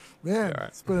Man,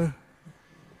 it's been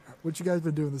what you guys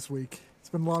been doing this week? It's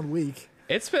been a long week.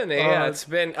 It's been it's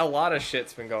been a lot of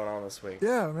shit's been going on this week.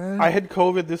 Yeah, man. I had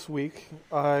COVID this week.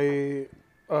 I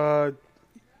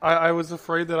was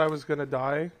afraid that I was going to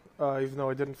die, even though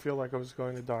I didn't feel like I was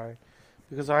going to die,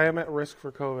 because I am at risk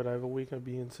for COVID. I have a weak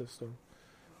immune system.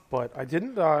 But I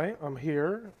didn't die. I'm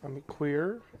here. I'm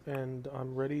queer, and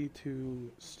I'm ready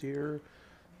to steer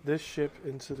this ship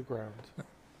into the ground.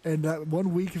 And that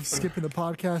 1 week of skipping the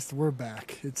podcast, we're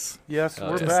back. We're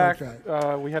back.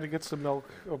 Like we had to get some milk,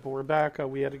 but we're back.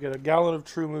 We had to get a gallon of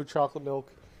True Moo chocolate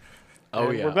milk. Oh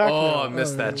yeah. We're back now. I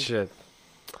missed that shit.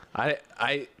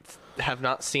 I have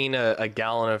not seen a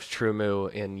gallon of True Moo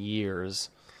in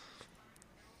years.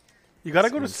 You got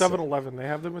to go to 7-Eleven. They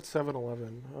have them at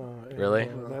 7-Eleven. Really?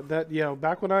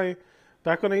 Back when I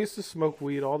used to smoke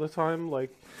weed all the time, like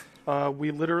there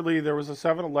was a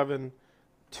 7-Eleven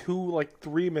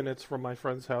 3 minutes from my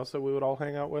friend's house that we would all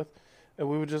hang out with, and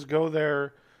we would just go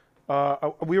there.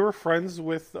 We were friends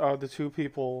with the two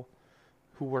people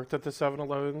who worked at the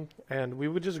 7-Eleven, and we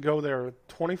would just go there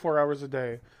 24 hours a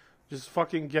day, just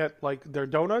fucking get like their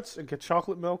donuts and get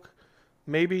chocolate milk,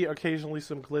 maybe occasionally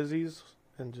some glizzies,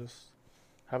 and just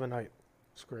have a night.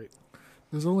 It's great.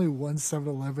 There's only one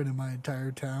 7-Eleven in my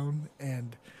entire town,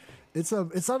 and it's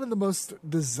not in the most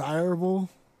desirable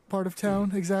part of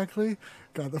town exactly.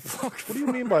 God, the fuck. What do you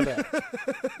mean by that?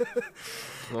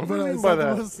 What do you mean by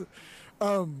that?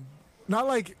 You're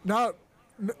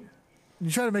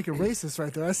trying to make it racist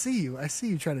right there. I see you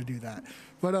trying to do that.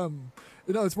 But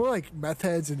it's more like meth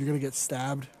heads, and you're gonna get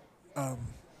stabbed.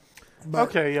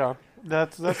 Okay, yeah,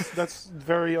 that's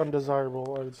very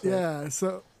undesirable, I would say. Yeah.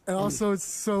 So and also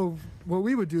what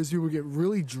we would do is we would get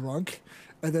really drunk,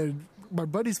 and then my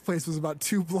buddy's place was about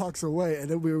 2 blocks away, and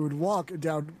then we would walk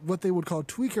down what they would call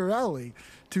Tweaker Alley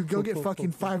to go get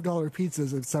fucking $5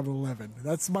 pizzas at 7-Eleven.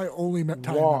 That's my only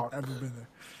time I've ever been there.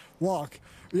 Walk.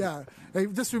 Yeah. Hey,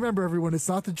 just remember, everyone, it's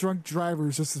not the drunk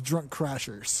drivers, it's the drunk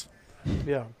crashers.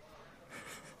 Yeah.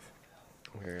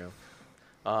 There you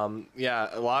go.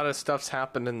 A lot of stuff's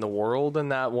happened in the world in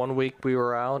that 1 week we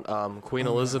were out. Queen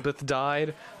Elizabeth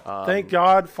died. Thank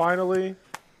God, finally.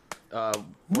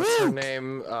 What's her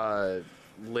name?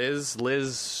 Liz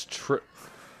Truss.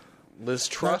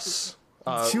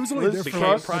 She was only there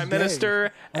for prime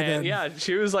minister, and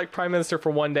she was like prime minister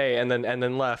for 1 day, and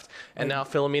then left. And now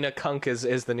Philomena Kunk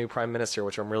is the new prime minister,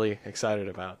 which I'm really excited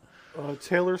about.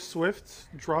 Taylor Swift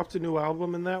dropped a new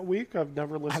album in that week. I've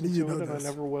never listened to it, and I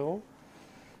never will.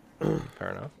 Fair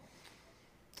enough.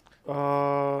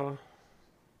 What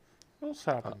else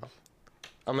happened?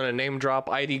 I'm going to name drop.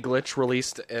 ID Glitch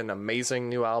released an amazing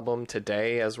new album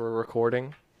today as we're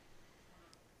recording.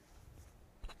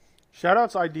 Shout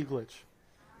out to ID Glitch.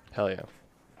 Hell yeah.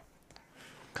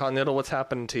 Connittle, what's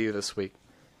happened to you this week?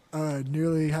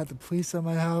 Nearly had the police at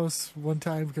my house one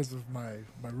time because of my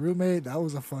roommate. That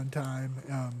was a fun time.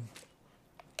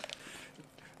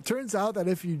 It turns out that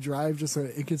if you drive just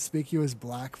an inconspicuous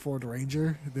black Ford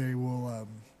Ranger, they will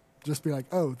just be like,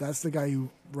 oh, that's the guy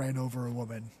who ran over a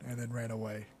woman and then ran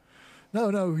away.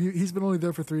 No, he's been only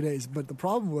there for 3 days. But the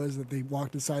problem was that they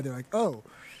walked inside. They're like, oh,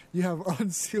 you have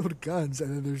unsealed guns,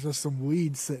 and then there's just some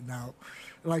weed sitting out.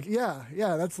 Like, yeah,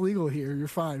 that's legal here. You're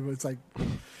fine. But it's like,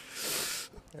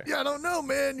 I don't know,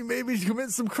 man. You maybe commit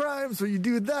some crimes, so you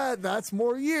do that. That's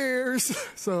more years.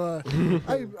 So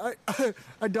I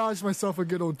dodged myself a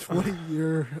good old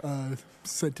 20-year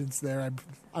sentence there. I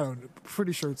don't know.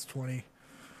 Pretty sure it's 20.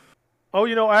 Oh,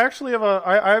 I actually have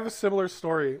I have a similar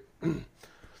story.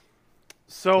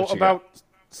 So about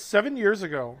 8 years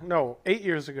ago.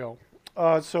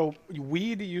 So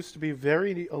weed used to be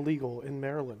very illegal in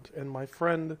Maryland, and my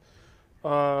friend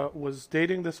was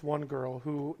dating this one girl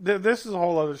who this is a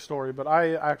whole other story, but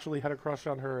I actually had a crush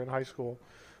on her in high school,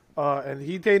 and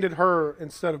he dated her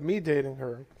instead of me dating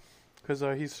her because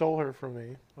he stole her from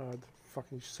me.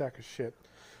 Fucking sack of shit.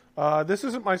 This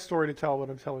isn't my story to tell, but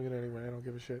I'm telling it anyway. I don't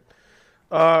give a shit.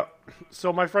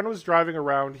 So my friend was driving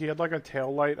around. He had like a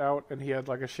tail light out, and he had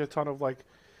like a shit ton of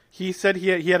he said he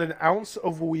had an ounce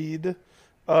of weed.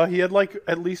 He had like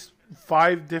at least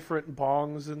 5 different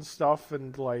bongs and stuff,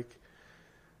 and like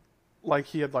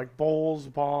he had like bowls,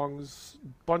 bongs,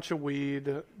 bunch of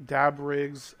weed, dab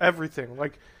rigs, everything.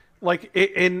 Like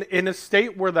in a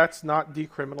state where that's not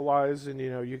decriminalized, and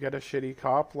you get a shitty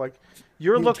cop, like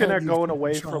you're looking at going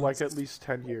away for like at least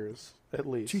 10 years. At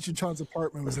least Cheech and Chong's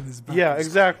apartment was in his back. Yeah,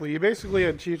 exactly. You basically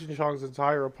had Cheech and Chong's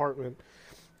entire apartment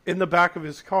in the back of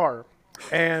his car.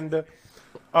 And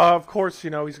of course,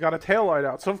 he's got a taillight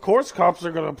out. So of course cops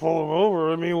are gonna pull him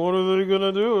over. I mean, what are they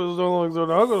gonna do? It's not like they're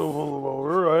not gonna pull him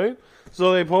over, right?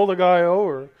 So they pull the guy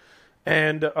over.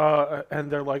 And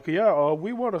they're like, yeah,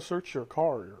 we want to search your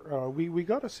car. We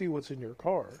got to see what's in your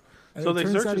car. And So it they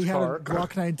turns search out his he car. had a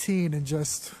Glock 19 and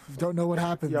just don't know what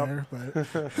happened Yep. there.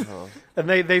 But And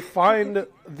they find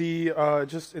the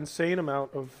just insane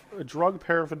amount of drug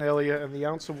paraphernalia and the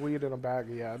ounce of weed in a bag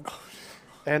he had.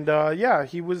 And yeah,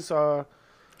 he was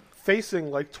facing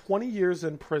like 20 years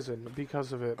in prison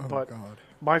because of it. oh But god,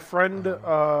 my friend,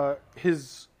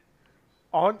 his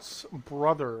aunt's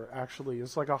brother actually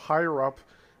is like a higher up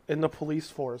in the police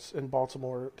force in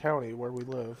Baltimore County where we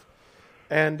live.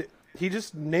 And he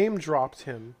just name dropped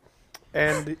him.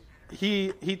 And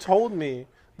he told me,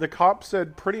 the cop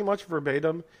said pretty much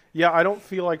verbatim, yeah, I don't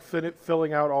feel like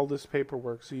filling out all this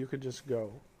paperwork, so you could just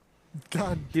go.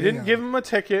 god. He didn't give him a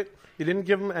ticket. He didn't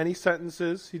give him any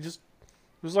sentences. He just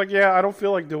was like, yeah, I don't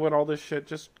feel like doing all this shit.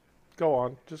 Just go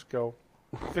on. Just go.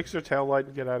 Fix your taillight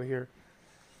and get out of here.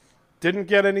 Didn't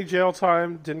get any jail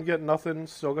time. Didn't get nothing.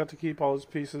 Still got to keep all his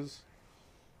pieces.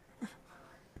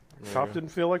 Cop didn't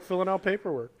feel like filling out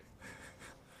paperwork.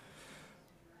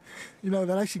 You know,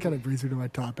 that actually kind of brings me to my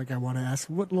topic. I want to ask,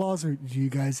 what laws do you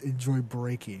guys enjoy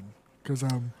breaking? Because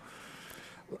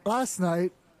last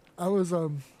night I was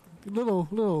a little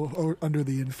under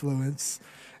the influence,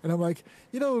 and I'm like,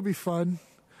 you know, it would be fun,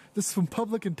 just some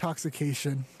public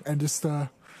intoxication, and just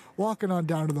walking on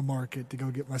down to the market to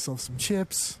go get myself some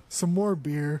chips, some more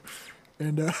beer,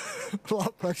 and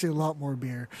actually a lot more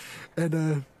beer,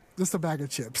 and just a bag of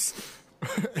chips,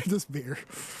 and just beer,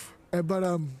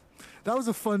 but that was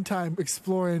a fun time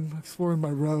exploring my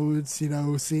roads, you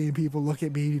know, seeing people look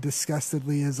at me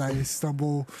disgustedly as I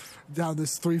stumble down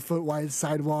this 3-foot wide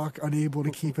sidewalk, unable to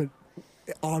keep it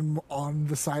on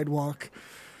the sidewalk.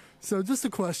 So just a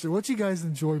question, what you guys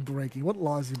enjoy breaking? What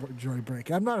laws you enjoy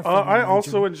breaking? I'm not a I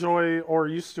also enjoy, or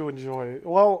used to enjoy,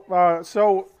 well,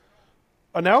 so,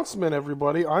 announcement,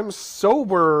 everybody, I'm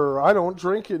sober. I don't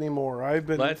drink anymore. I've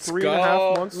been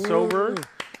 3.5 months sober.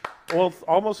 Well,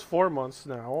 almost 4 months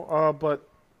now, but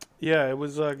yeah, it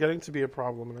was getting to be a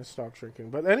problem, and I stopped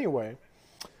drinking. But anyway,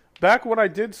 back when I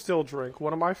did still drink,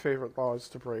 one of my favorite laws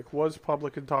to break was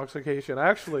public intoxication.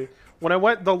 Actually, when I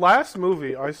went, the last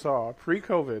movie I saw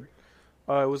pre-COVID,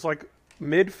 it was like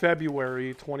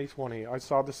mid-February 2020. I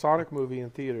saw the Sonic movie in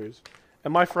theaters,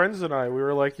 and my friends and I, we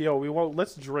were like, "Yo,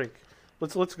 let's drink.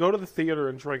 Let's go to the theater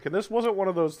and drink." And this wasn't one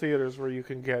of those theaters where you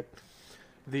can get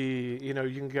you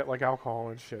can get like alcohol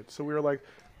and shit. So we were like,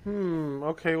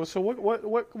 okay, well, so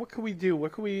what can we do?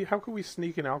 How can we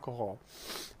sneak in alcohol?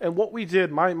 And what we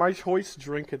did, my choice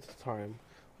drink at the time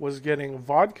was getting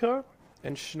vodka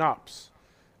and schnapps,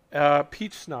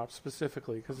 peach schnapps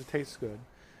specifically because it tastes good.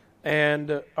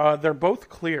 And they're both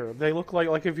clear. They look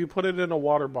like if you put it in a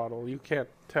water bottle, you can't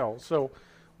tell. So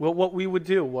what we would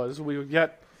do was we would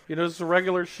get, just a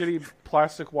regular shitty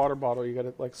plastic water bottle you get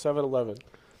at like 7-Eleven.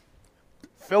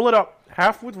 Fill it up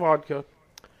half with vodka.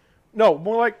 No,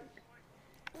 more like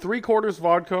 3/4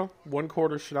 vodka,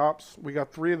 1/4 schnapps. We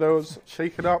got 3 of those.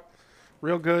 Shake it up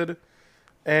real good.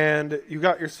 And you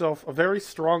got yourself a very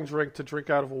strong drink to drink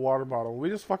out of a water bottle. We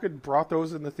just fucking brought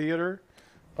those in the theater.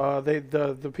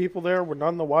 The people there were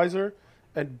none the wiser.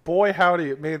 And boy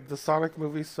howdy, it made the Sonic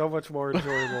movie so much more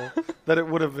enjoyable than it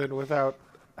would have been without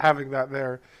having that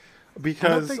there. Because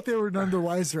I don't think they were none the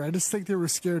wiser. I just think they were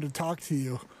scared to talk to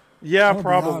you. Yeah,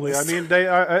 probably. I mean,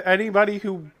 anybody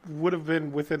who would have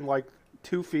been within like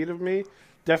 2 feet of me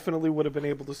definitely would have been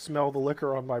able to smell the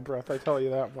liquor on my breath. I tell you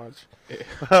that much.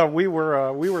 We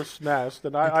were smashed,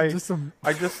 and I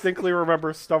distinctly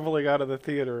remember stumbling out of the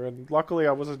theater. And luckily,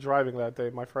 I wasn't driving that day.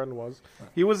 My friend was.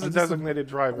 He was the designated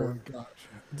driver. Oh gosh!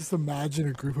 Just imagine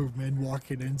a group of men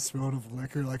walking in, smelling of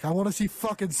liquor. Like, I want to see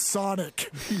fucking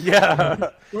Sonic.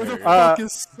 Yeah. Where the fuck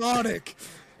is Sonic?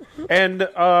 And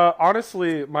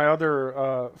honestly, my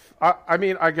other, I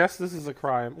mean, I guess this is a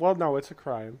crime. Well, no, it's a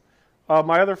crime.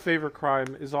 My other favorite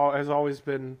crime has always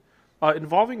been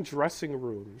involving dressing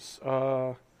rooms.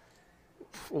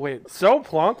 Wait, so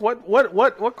Plunk,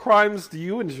 what crimes do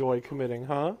you enjoy committing,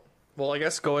 huh? Well, I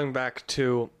guess going back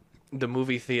to the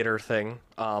movie theater thing,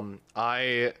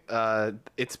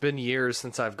 it's been years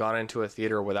since I've gone into a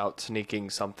theater without sneaking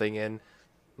something in.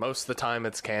 Most of the time,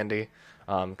 it's candy.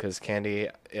 Because candy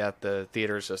at the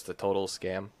theater is just a total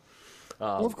scam.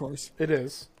 Well, of course, it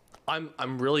is.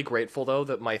 I'm really grateful though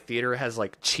that my theater has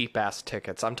like cheap ass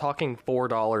tickets. I'm talking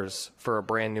 $4 for a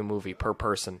brand new movie per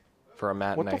person for a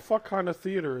matinee. What the fuck kind of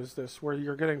theater is this where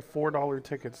you're getting $4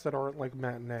 tickets that aren't like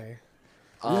matinee?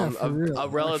 A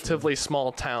relatively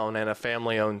small town and a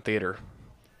family-owned theater.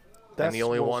 And the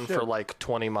only one for like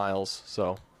 20 miles.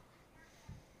 So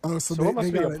Oh, so, So it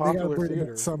must they be a got they got to popular bring it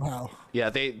theater. in somehow. Yeah,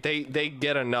 they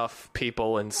get enough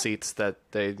people in seats that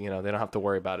they don't have to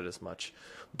worry about it as much.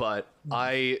 But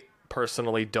I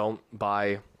personally don't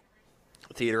buy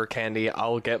theater candy.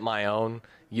 I'll get my own.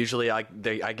 Usually I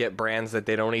get brands that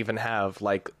they don't even have,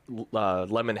 like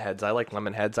lemon heads. I like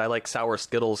lemon heads. I like sour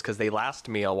Skittles because they last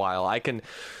me a while.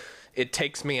 It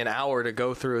takes me an hour to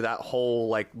go through that whole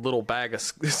like little bag of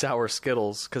sour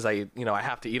Skittles because I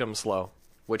have to eat them slow,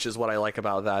 which is what I like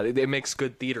about that. It makes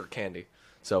good theater candy.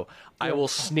 So I will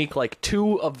sneak like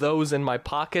 2 of those in my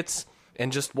pockets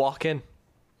and just walk in.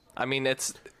 I mean,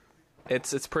 it's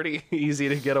pretty easy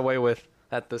to get away with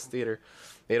at this theater.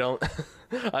 They don't.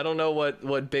 I don't know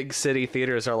what big city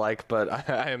theaters are like, but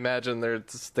I imagine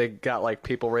they got like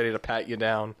people ready to pat you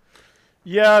down.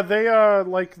 Yeah, they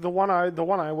like the one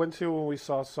I went to when we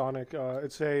saw Sonic.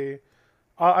 It's a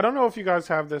I don't know if you guys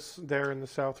have this there in the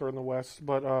South or in the West,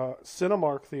 but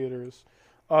Cinemark theaters.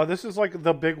 This is like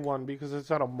the big one because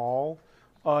it's at a mall.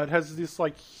 It has this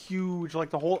like huge, like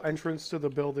the whole entrance to the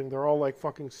building. They're all like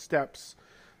fucking steps.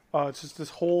 It's just this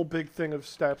whole big thing of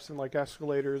steps and like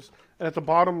escalators. And at the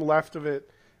bottom left of it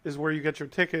is where you get your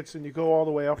tickets, and you go all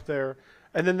the way up there.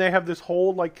 And then they have this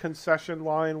whole like concession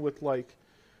line with like,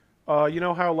 you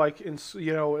know how like in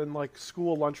like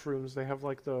school lunchrooms they have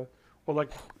like or like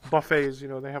buffets.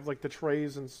 They have like the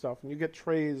trays and stuff, and you get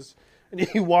trays, and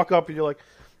you walk up and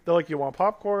they're like, you want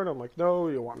popcorn? I'm like, no.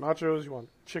 You want nachos? You want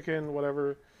chicken?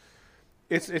 Whatever.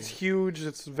 It's huge.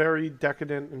 It's very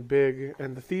decadent and big,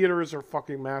 and the theaters are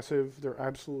fucking massive. They're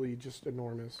absolutely just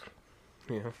enormous.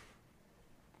 Yeah.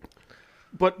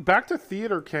 But back to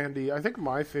theater candy. I think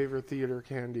my favorite theater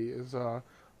candy is,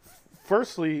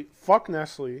 firstly, fuck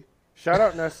Nestle. Shout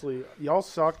out Nestle. Y'all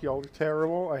suck. Y'all are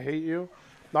terrible. I hate you.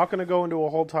 Not gonna go into a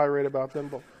whole tirade about them,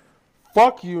 but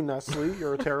fuck you, Nestle.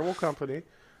 You're a terrible company.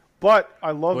 But I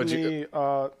love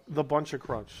the Bunch of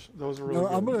Crunch. Those are really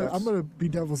good. I'm gonna be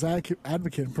devil's advocate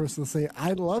and personally say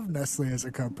I love Nestle as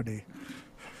a company.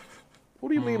 What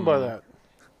do you mean by that?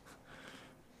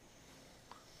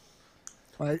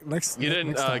 Like, You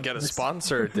didn't get a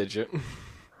sponsor, did you?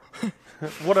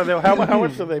 What are they? How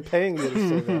much are they paying you to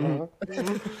say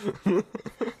that? Huh?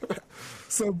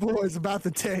 So, boys, about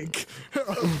the tank.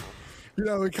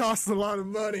 It costs a lot of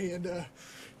money, and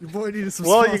your boy needed some.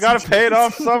 Well, you got to pay it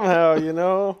off somehow,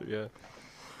 Yeah.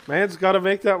 Man's got to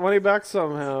make that money back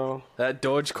somehow. That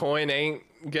Dogecoin ain't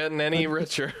getting any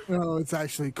richer. No, it's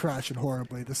actually crashing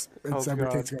horribly. Everything's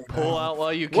going Pull down. out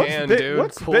while you can, dude.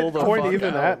 What's Pull the Bitcoin fuck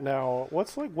even out. at now?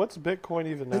 What's Bitcoin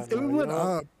even at It now? went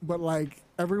up, but like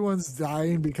everyone's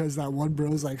dying because that one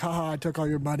bro's like, haha, I took all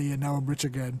your money and now I'm rich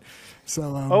again. So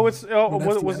was that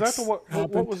the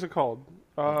what was it called?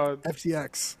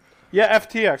 FTX. Yeah,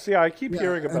 FTX. Yeah, I keep Yeah,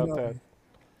 hearing about that.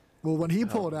 Well, when he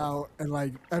pulled out and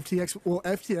like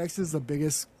FTX is the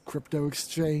biggest crypto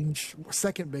exchange,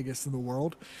 second biggest in the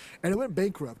world, and it went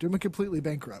bankrupt. It went completely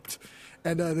bankrupt.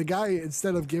 And the guy,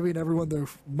 instead of giving everyone their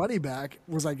money back,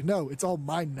 was like, no, it's all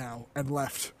mine now, and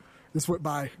left. This went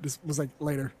by. This was like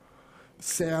later.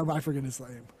 Sam, I forget his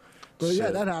name. But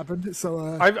yeah, that happened.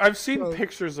 So I've seen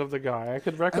pictures of the guy. I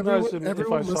could recognize him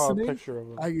if I saw a picture of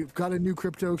him. I've got a new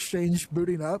crypto exchange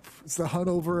booting up. It's the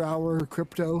Hanover Hour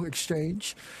Crypto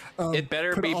Exchange. It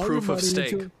better Put be all proof your of money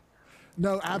stake. into it.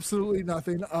 No, absolutely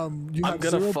nothing. I'm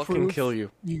gonna fucking kill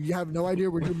you. You have no idea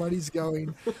where your money's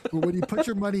going. But when you put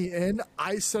your money in,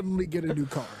 I suddenly get a new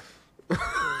car.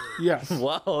 Yes.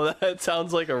 Wow, that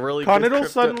sounds like a really Con, good it'll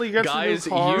crypto. suddenly get Guys,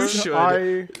 some new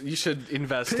cars. you should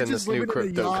invest in Pitch this is new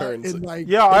living in a yacht cryptocurrency. in, like,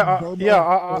 Yeah, in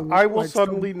Burma I or, will like,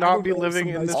 suddenly some not be Idaho, living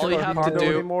some in this nice All you have to condo do-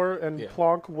 anymore, and Yeah.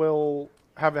 Plonk will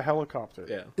have a helicopter.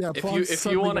 Yeah. Plank's If you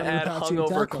suddenly want to got an add Apache hungover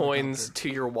attack coins helicopter. to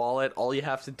your wallet, all you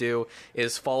have to do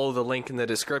is follow the link in the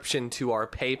description to our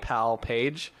PayPal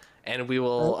page, and we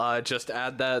will just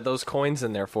add those coins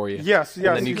in there for you. Yes. And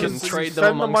then you can trade them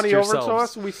send the amongst money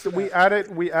yourselves. over to us. We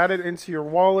add it into your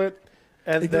wallet,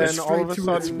 and It goes then all of a straight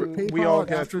to sudden PayPal we all and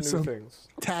get after new some things.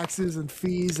 taxes and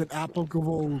fees and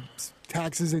applicable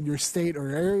taxes in your state or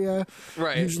area.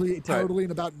 Right. Usually Right.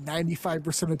 totaling about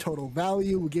 95% of total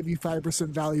value. We'll give you 5%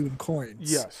 value in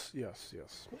coins. Yes.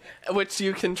 Which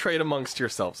you can trade amongst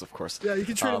yourselves, of course. Yeah, you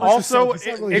can trade them Also, yourself. It's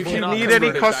not really if you cannot need convert any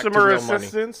it back to customer real money.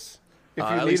 assistance, if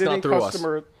at you least need not any through us.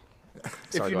 customer, if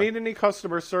Sorry, you go need any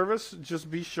customer service,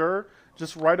 just be sure.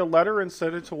 Just write a letter and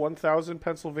send it to 1000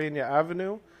 Pennsylvania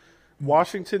Avenue,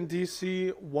 Washington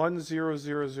D.C.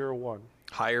 10001.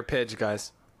 Higher pitch,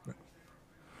 guys.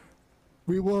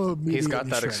 We will immediately He's got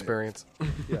that shred it. experience.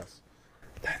 Yes,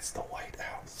 that's the White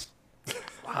House.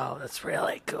 Wow, that's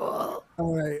really cool.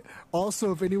 All right.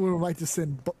 Also, if anyone would like to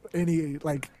send any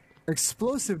like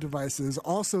explosive devices,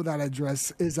 also that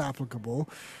address is applicable.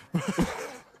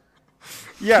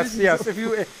 Yes. If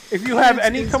you have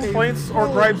any complaints or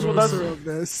gripes with us, Of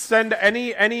this. send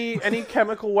any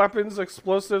chemical weapons,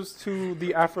 explosives to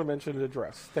the aforementioned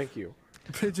address. Thank you.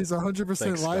 Pidge is 100%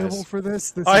 Thanks, liable guys. for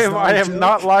this. This I is am not a I am joke.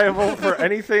 not liable for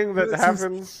anything that This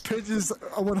happens. Pidge is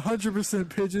 100%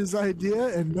 Pidge's idea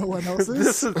and no one else's.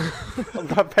 This is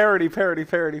parody.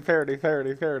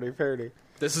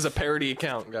 This is a parody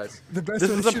account, guys. The best This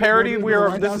way is to a shoot parody. murder in We the are.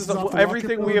 White This House is off the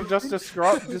everything rocket we have building.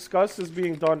 just discussed is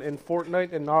being done in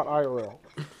Fortnite and not IRL.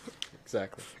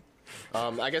 Exactly.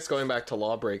 I guess going back to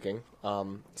law breaking.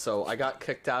 So I got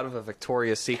kicked out of a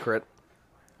Victoria's Secret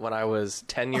when I was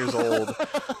 10 years old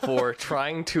for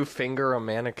trying to finger a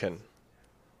mannequin.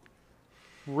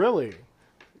 Really?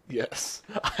 Yes.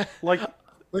 Like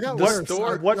They got The worse.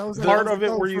 store- what That was- part that of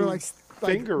it was were for, you like,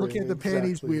 fingering? looking at the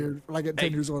panties exactly? weird, like at 10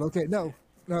 Hey. years old. Okay, no.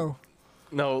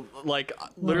 No, like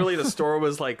literally the store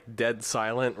was like dead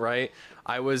silent, right?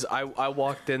 I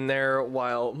walked in there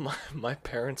while my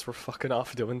parents were fucking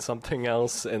off doing something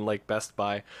else in like Best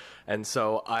Buy. And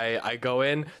so I go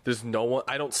in, there's no one,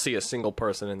 I don't see a single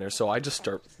person in there. So I just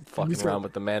start fucking start- around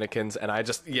with the mannequins and I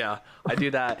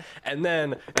do that. And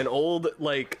then an old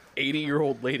like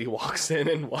 80-year-old lady walks in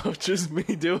and watches me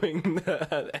doing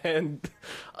that. And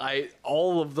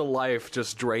all of the life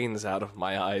just drains out of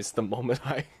my eyes the moment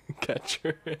I catch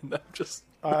her. And I'm just...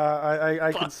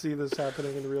 I can see this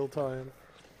happening in real time.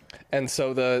 And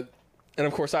so and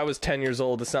of course I was 10 years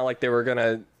old. It's not like they were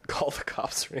gonna call the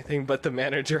cops or anything, but the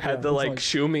manager had to it's like like,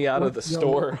 shoo me out of the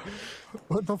store.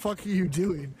 What the fuck are you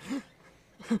doing?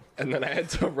 And then I had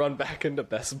to run back into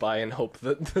Best Buy and hope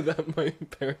that my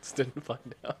parents didn't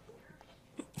find out.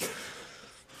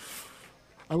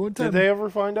 I one time, Did they ever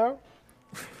find out?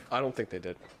 I don't think they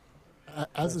did.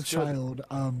 as a That's good. child,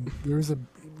 there was a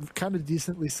kind of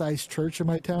decently sized church in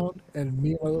my town, and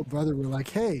me and my little brother were like,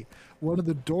 "Hey, one of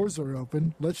the doors are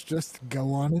open. Let's just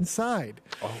go on inside."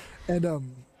 Oh.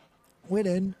 And went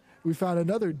in. We found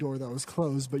another door that was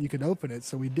closed, but you could open it,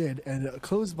 so we did, and it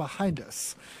closed behind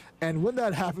us. And when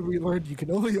that happened, we learned you can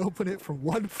only open it from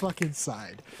one fucking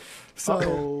side. So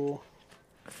Oh,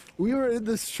 we were in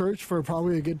this church for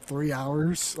probably a good 3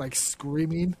 hours, like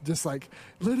screaming, just like,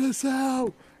 let us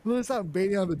out,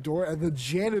 banging on the door. And the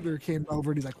janitor came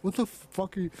over and he's like, what the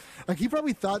fuck are you? Like, he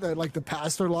probably thought that, like, the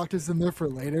pastor locked us in there for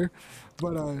later.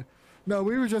 But, no,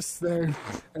 we were just there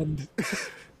and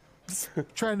just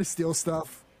trying to steal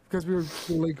stuff because we were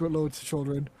delinquent little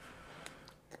children.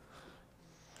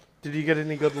 did you get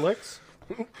any good licks?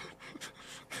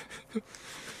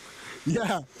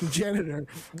 Yeah, the janitor.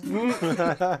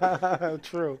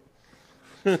 True.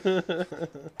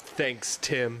 Thanks,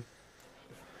 Tim.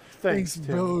 Thanks, Thanks,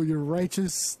 Tim. bro. You're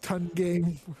righteous, ton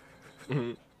game.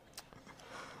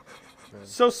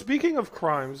 So speaking of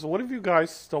crimes, what have you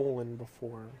guys stolen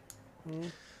before?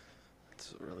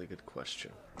 That's a really good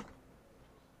question.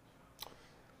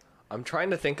 I'm trying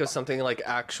to think of something like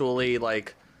actually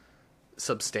like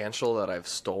substantial that I've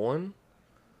stolen.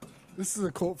 This is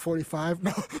a Colt 45.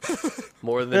 No.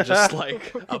 More than just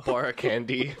like a bar of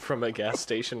candy from a gas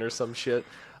station or some shit.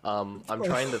 I'm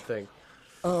trying to think.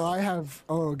 Oh, I have.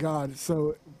 Oh God.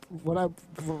 So when I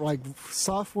like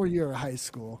sophomore year of high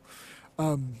school,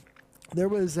 there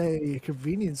was a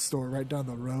convenience store right down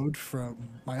the road from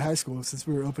my high school. Since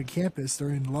we were open campus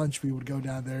during lunch, we would go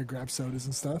down there, grab sodas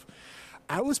and stuff.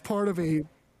 I was part of a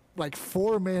like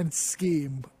 4-man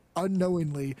scheme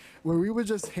unknowingly where we would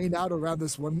just hang out around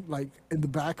this one, like in the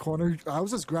back corner. I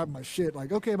was just grabbing my shit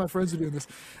like, okay, my friends are doing this,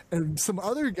 and some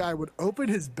other guy would open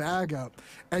his bag up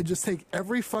and just take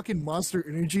every fucking Monster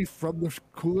Energy from the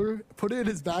cooler, put it in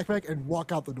his backpack, and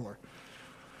walk out the door.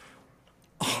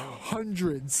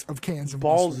 Hundreds of cans of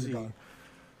Monster were Ballsy. gone.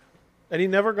 And he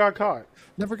never got caught.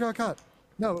 Never got caught.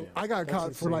 No, I got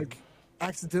caught for insane. like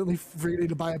accidentally forgetting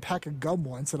to buy a pack of gum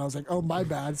once, and I was like, "Oh, my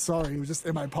bad, sorry." It was just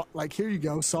in my like, "Here you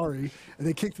go, sorry," and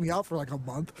they kicked me out for like a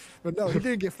month. But no, he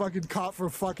didn't get fucking caught for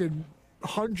fucking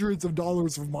hundreds of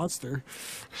dollars of Monster.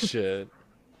 Shit.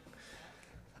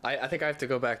 I think I have to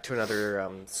go back to another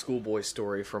schoolboy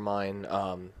story for mine.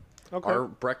 Okay. Our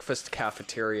breakfast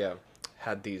cafeteria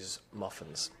had these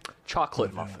muffins,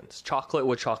 chocolate muffins, chocolate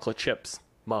with chocolate chips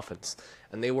muffins,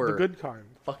 and they were The good kind.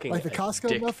 fucking Like the Costco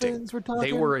addicting. muffins we're They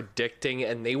talking? were addicting,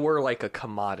 and they were like a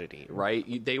commodity,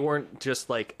 right? They weren't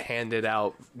just like handed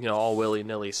out, all willy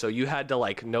nilly. So you had to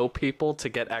like know people to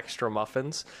get extra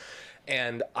muffins.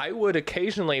 And I would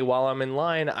occasionally, while I'm in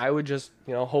line, I would just,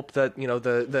 hope that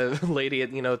the lady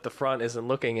at the front isn't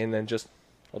looking, and then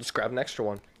I'll just grab an extra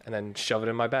one and then shove it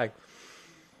in my bag.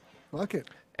 Fuck it.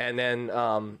 And then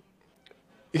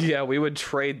Yeah, we would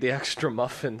trade the extra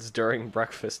muffins during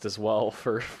breakfast as well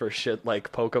for shit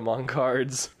like Pokemon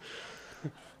cards.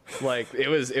 Like it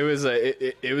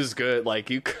was good. Like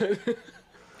you could.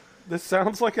 This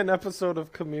sounds like an episode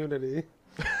of Community.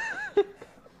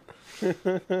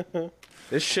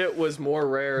 This shit was more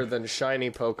rare than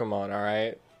shiny Pokemon. All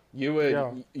right, you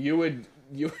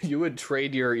would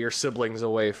trade your siblings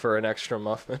away for an extra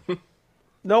muffin.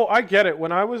 No, I get it.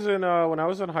 When I was in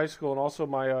high school, and also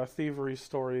my thievery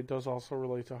story does also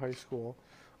relate to high school.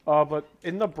 But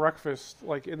in the breakfast,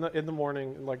 like in the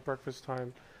morning, like breakfast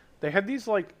time, they had these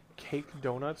like cake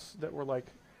donuts that were like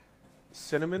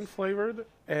cinnamon flavored,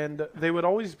 and they would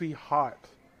always be hot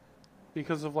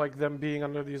because of like them being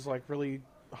under these like really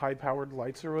high powered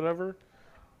lights or whatever.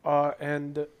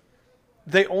 And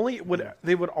they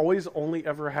would always only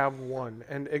ever have one,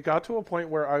 and it got to a point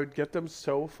where I would get them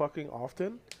so fucking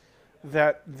often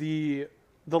that the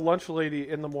lunch lady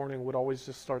in the morning would always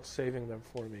just start saving them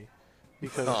for me,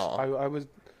 because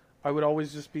I would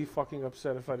always just be fucking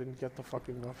upset if I didn't get the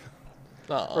fucking muffin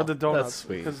or the donuts,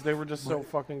 because they were just so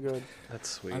fucking good. That's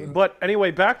sweet. But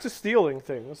anyway, back to stealing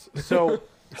things. So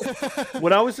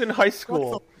when I was in high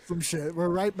school, some shit. We're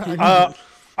right back.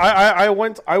 I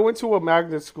went to a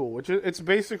magnet school, which it's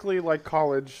basically like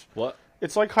college. What?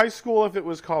 It's like high school if it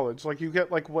was college. Like you get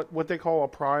like what they call a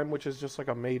prime, which is just like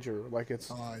a major. Like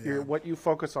it's what you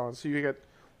focus on. So you get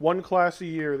one class a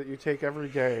year that you take every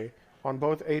day on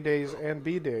both A days and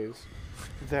B days.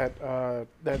 Then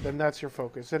that's your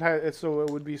focus. So it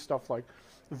would be stuff like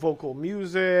vocal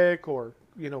music, or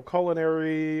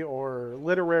culinary, or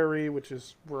literary, which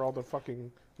is where all the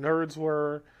fucking nerds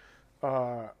were.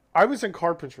 I was in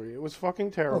carpentry. It was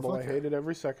fucking terrible. I hated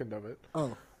every second of it.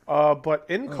 But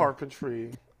in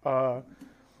carpentry,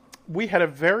 we had a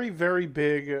very, very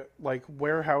big like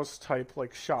warehouse type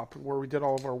like shop where we did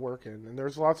all of our work in. And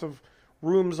there's lots of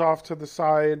rooms off to the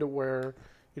side where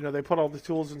they put all the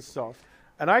tools and stuff.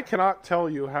 And I cannot tell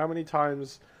you how many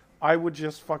times I would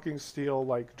just fucking steal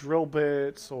like drill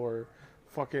bits, or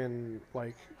fucking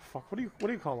like what do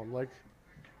you call them, like.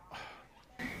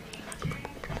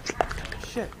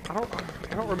 Shit, I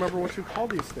don't remember what you call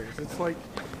these things. It's like,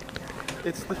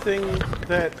 it's the thing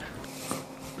that,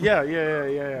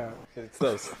 yeah. It's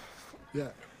those. Yeah.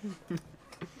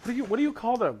 What do you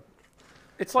call them?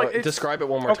 It's like describe it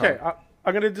one more time. Okay,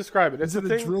 I'm gonna describe it. Is it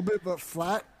a drill bit but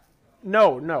flat?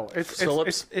 No.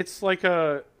 It's like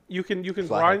a you can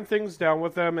grind things down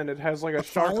with them, and it has like a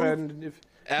sharp file? end.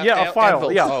 A file.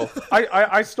 Anvil. Yeah. Oh.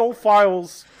 I stole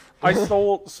files. I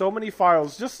stole so many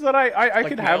files just so that I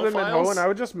could have them at home, and I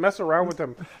would just mess around with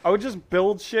them. I would just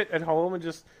build shit at home and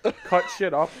just cut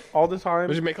shit up all the time.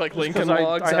 Would you make like Lincoln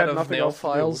logs out of nail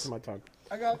files? My time.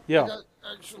 I got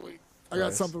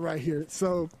Nice. something right here.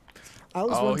 So I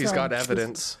was he's got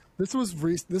evidence. This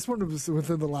one was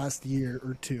within the last year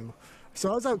or two.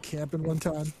 So I was out camping one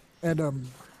time, and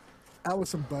out with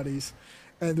some buddies,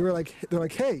 and they're like,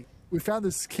 hey, we found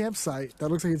this campsite that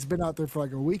looks like it's been out there for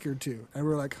like a week or two. And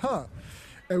we're like, huh.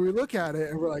 And we look at it,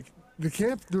 and we're like,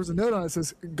 there was a note on it that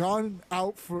says, gone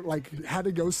out for, like, had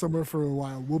to go somewhere for a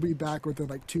while. We'll be back within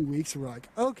like 2 weeks. And we're like,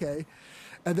 okay.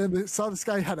 And then we saw this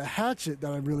guy had a hatchet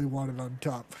that I really wanted on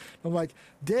top. I'm like,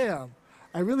 damn,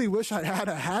 I really wish I had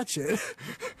a hatchet.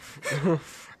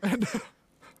 And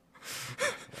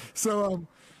so,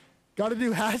 got a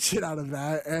new hatchet out of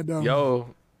that. And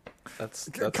That's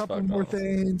a couple more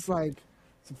things, like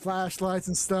some flashlights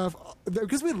and stuff.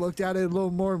 Because we looked at it a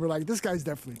little more, and we're like, this guy's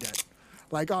definitely dead.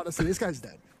 Like, honestly, this guy's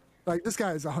dead. Like, this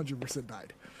guy is 100%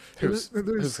 died.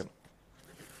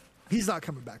 He's not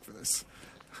coming back for this.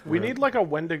 We need like a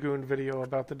Wendigoon video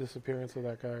about the disappearance of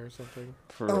that guy or something.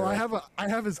 I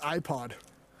have his iPod.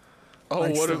 Oh,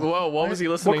 like, what was he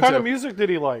listening to? What kind of music did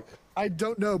he like? I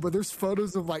don't know, but there's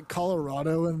photos of like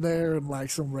Colorado in there and like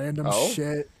some random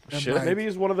shit. And, shit. like, maybe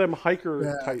he's one of them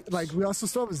hiker types. Like we also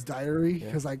still have his diary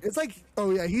because like it's like,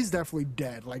 oh yeah, he's definitely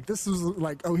dead. Like this is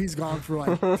like, oh, he's gone for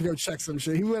like to go check some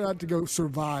shit. He went out to go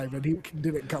survive and he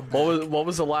didn't come back. What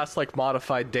was the last like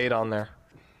modified date on there?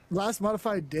 Last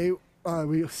modified date,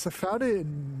 we found it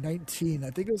in 19. I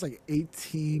think it was like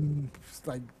 18,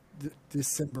 like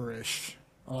December-ish.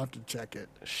 I'll have to check it.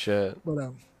 Shit.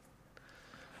 But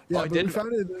yeah, we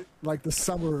found it like the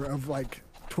summer of like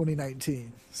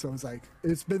 2019. So it's like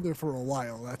it's been there for a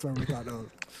while. That's why we thought,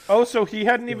 oh, so he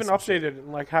hadn't even updated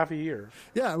in like half a year.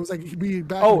 Yeah, it was like he'd be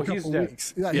back in a couple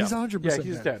weeks. Yeah, he's 100% Yeah,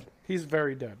 he's dead. He's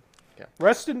very dead. Yeah.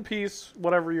 Rest in peace,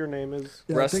 whatever your name is.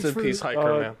 Yeah, Rest in peace,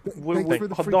 hiker man. The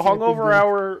Hungover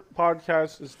Hour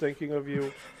podcast is thinking of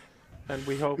you, and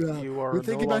we hope you are. We're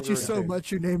thinking no about you longer so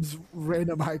much. Your name's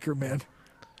Random Hiker Man.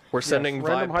 We're sending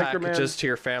Random vibe Hiker packages Man. to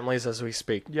your families as we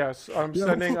speak. Yes, I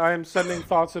am sending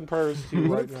thoughts and prayers to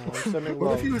you right now. I'm sending What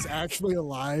love. if he was actually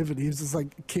alive and he's just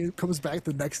like comes back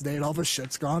the next day and all his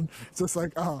shit's gone? It's just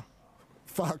like, oh,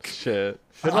 fuck. Shit.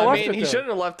 Shouldn't have I left mean, it he there. shouldn't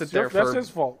have left it there That's for his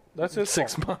fault. That's his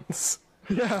 6 fault. months.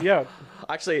 Yeah.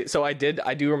 Actually, so I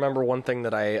do remember one thing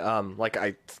that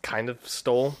I kind of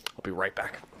stole. I'll be right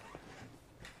back.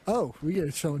 Oh, we get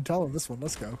a show and tell on this one.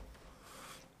 Let's go.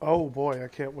 Oh boy, I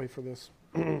can't wait for this.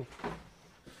 So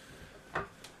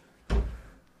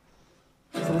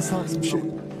let's talk some shit.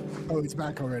 Oh, he's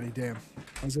back already. Damn.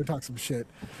 I was gonna talk some shit.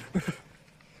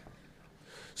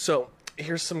 So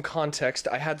here's some context.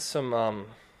 I had some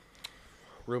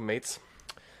roommates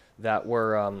that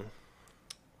were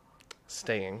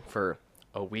staying for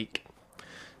a week,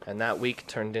 and that week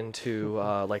turned into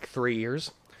like 3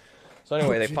 years. So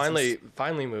anyway, they Jesus.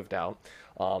 finally moved out,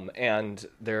 and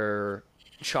their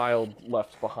child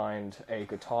left behind a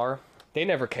guitar. They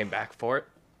never came back for it,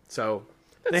 so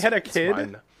They had a it's kid.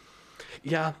 fine.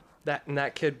 Yeah,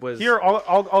 that kid was Here,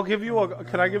 I'll give you a.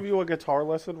 Can I give you a guitar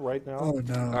lesson right now? Oh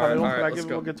no. All right, Kyle, all can I let's give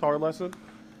go. you a guitar lesson?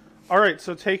 All right,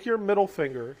 so take your middle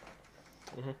finger,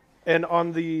 and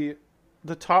on the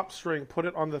top string, put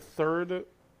it on the third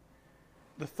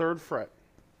fret.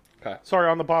 Okay. Sorry,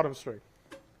 on the bottom string.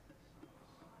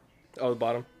 Oh, the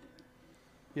bottom.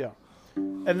 Yeah,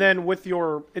 and then with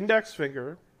your index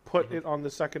finger, put it on the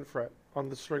second fret on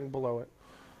the string below it,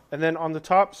 and then on the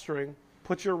top string,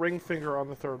 put your ring finger on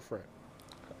the third fret.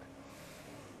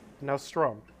 Now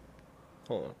strum.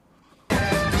 Hold on.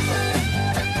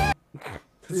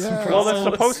 Yeah. Well, that's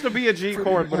supposed to be a G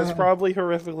chord, but it's probably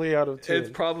horrifically out of tune.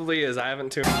 It probably is. I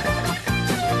haven't tuned.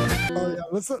 Oh yeah.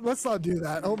 Let's not do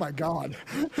that. Oh my god.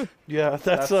 Yeah, That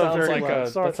that's sounds very like loud.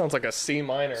 a Sorry. that sounds like a C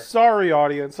minor. Sorry,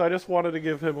 audience. I just wanted to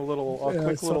give him a quick little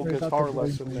sorry about guitar the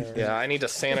lesson bleep. there. Yeah, I need to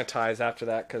sanitize after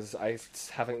that because I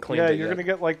haven't cleaned Yeah, it you're yet. gonna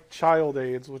get like child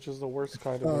AIDS, which is the worst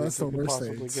kind of Oh, AIDS that's the you could worst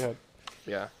possibly AIDS. get.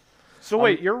 Yeah, So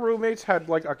wait, your roommates had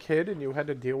like a kid, and you had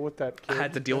to deal with that I kid.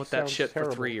 had to deal with that sounds shit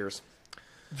terrible. for 3 years.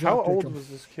 How Drop kick old him. was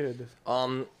this kid?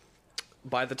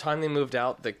 By the time they moved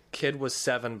out, the kid was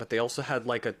 7, but they also had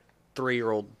like a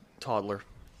 3-year-old toddler.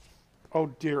 Oh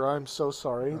dear, I'm so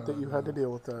sorry that you had to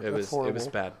deal with that. It That's was horrible. it was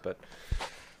bad, but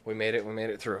we made it. We made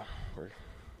it through.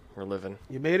 We're living.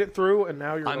 You made it through, and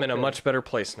now you're. I'm in a okay. much better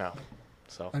place now.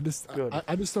 So I just Good.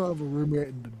 I just don't have a roommate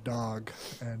and a dog,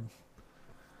 and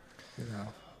you know,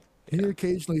 he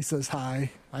occasionally says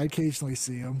hi. I occasionally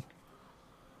see him.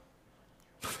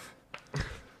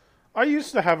 I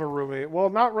used to have a roommate. Well,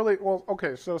 not really. Well,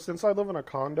 okay. So since I live in a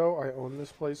condo, I own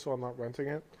this place, so I'm not renting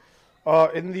it.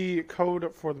 In the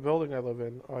code for the building I live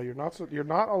in, you're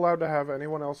not allowed to have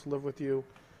anyone else live with you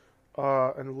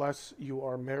unless you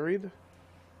are married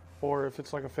or if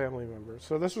it's like a family member.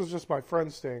 So this was just my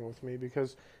friend staying with me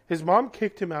because his mom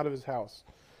kicked him out of his house.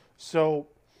 So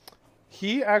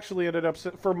he actually ended up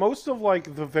for most of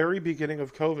like the very beginning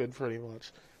of COVID, pretty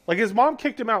much. Like his mom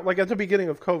kicked him out like at the beginning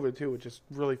of COVID too, which is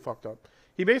really fucked up.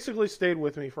 He basically stayed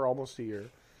with me for almost a year.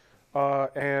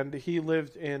 And he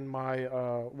lived in my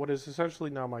what is essentially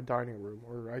now my dining room,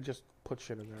 or I just put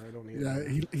shit in there. I don't need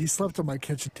it. Yeah, he slept on my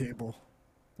kitchen table.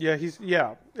 Yeah,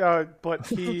 but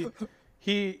he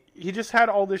just had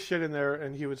all this shit in there,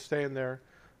 and he would stay in there,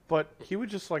 but he would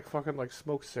just like fucking like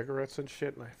smoke cigarettes and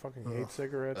shit, and I fucking hate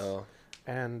cigarettes. Oh.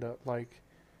 And like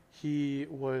he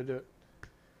would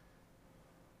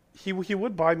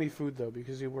buy me food though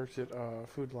because he worked at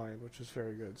Food Lion, which is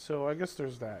very good. So I guess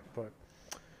there's that, but.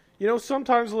 You know,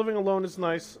 sometimes living alone is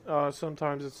nice.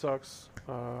 Sometimes it sucks.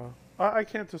 I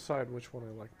can't decide which one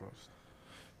I like most.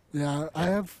 Yeah, I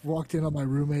have walked in on my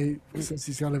roommate since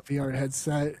he's got a VR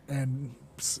headset, and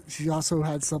he also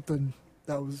had something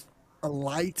that was a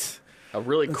light, a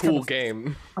really That's cool kind of-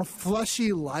 game. a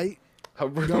fleshy light. A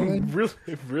going.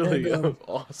 really And,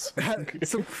 awesome. Had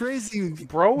some crazy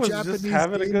Bro was Japanese just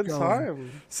having a game good going.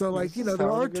 time. So, like, He's you know, just there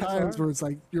having a are good times time. where it's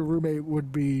like your roommate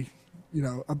would be, you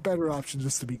know, a better option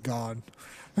just to be gone.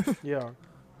 Yeah.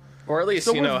 Or at least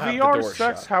So you with know have VR the door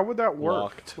sex, shut. how would that work?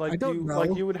 Locked. I Like don't know.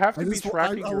 like you would have I to be just-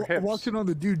 tracking your hips. walked in on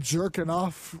the dude jerking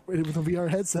off with a VR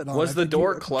headset on. Was I the think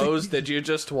door I think closed? Did you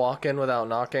just walk in without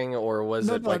knocking, or was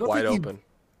No, it no, I like don't wide think he- open?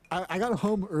 I got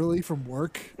home early from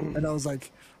work, and I was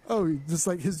like, oh, just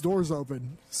like his door's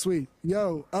open. Sweet.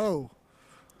 Yo, oh.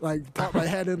 Like, popped my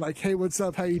head in, like, hey, what's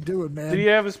up? How you doing, man? Did he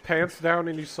have his pants down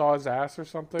and you saw his ass or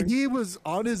something? He was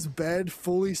on his bed,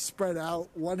 fully spread out,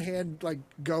 one hand, like,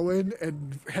 going,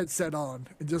 and headset on.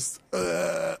 And just,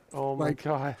 Oh my like,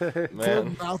 god. full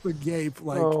Man, mouth agape.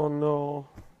 Like, Oh no.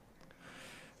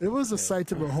 it was a sight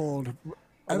to behold.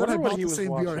 And then wonder I what bought he the was same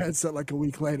VR watching. headset like a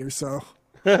week later, so.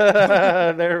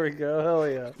 There we go. Hell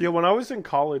yeah. Yeah, when I was in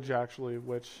college, actually,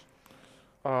 which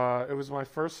it was my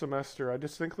first semester, I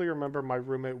distinctly remember my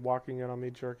roommate walking in on me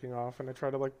jerking off, and I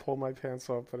tried to like pull my pants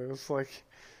up, but it was like,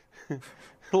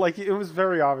 like it was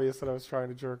very obvious that I was trying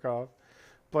to jerk off.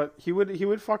 But he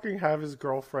would fucking have his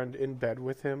girlfriend in bed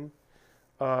with him.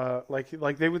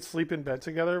 Like they would sleep in bed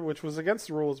together, which was against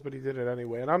the rules, but he did it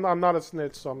anyway. And I'm not a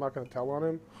snitch, so I'm not going to tell on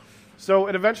him. So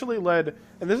it eventually led,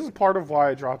 and this is part of why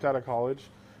I dropped out of college,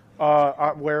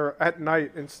 where at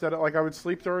night, instead of, like, I would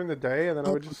sleep during the day, and then I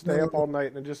would just stay up all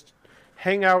night and just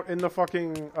hang out in the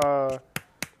fucking,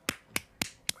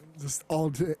 Just all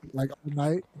day, like all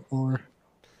night, or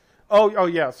oh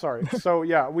yeah, sorry. So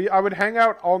yeah, I would hang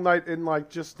out all night in, like,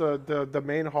 just the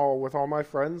main hall with all my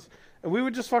friends, and we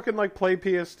would just fucking, like, play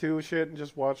PS2 shit and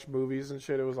just watch movies and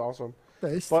shit. It was awesome.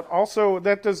 based. But also,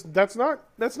 that's not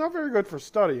very good for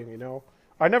studying, you know?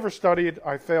 I never studied.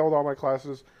 I failed all my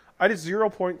classes. I did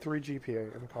 0.3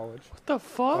 GPA in college. What the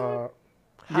fuck?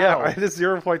 Yeah, How? I did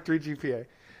 0.3 GPA.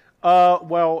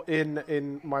 Well,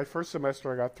 in my first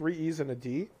semester, I got 3 E's and a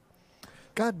D.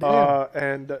 God damn.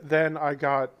 And then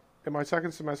in my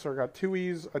second semester, I got 2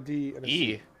 E's, a D, and a C.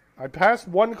 E. I passed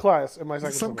one class in my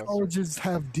second Some semester. colleges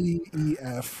have D, E,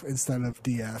 F instead of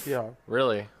DF. Yeah,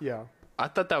 Really? yeah. I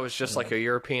thought that was just like a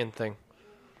European thing.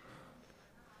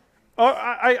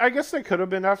 I guess they could have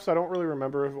been Fs. I don't really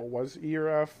remember if it was E or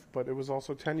F, but it was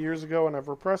also 10 years ago, and I've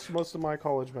repressed most of my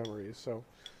college memories. So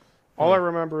all I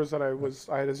remember is that I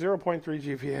had a 0.3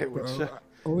 GPA, which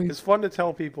Only, is fun to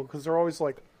tell people because they're always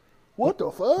like, "What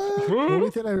the fuck?" the only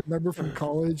thing I remember from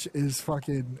college is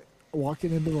fucking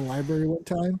walking into the library one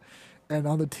time, and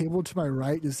on the table to my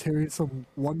right, just hearing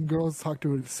one girl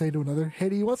say to another, "Hey,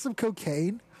 do you want some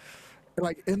cocaine?" And,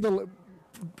 like,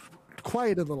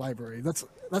 quiet in the library. That's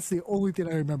the only thing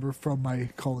I remember from my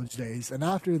college days. And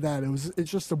after that,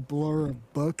 it's just a blur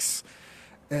of books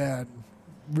and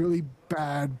really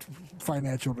bad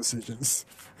financial decisions.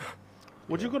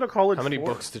 Would you go to college? How many for?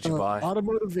 books did you buy?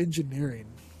 Automotive engineering.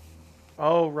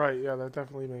 Oh right, yeah, that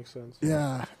definitely makes sense.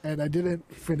 Yeah, and I didn't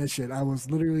finish it. I was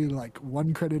literally like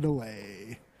 1 credit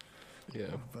away. Yeah.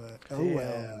 But Damn.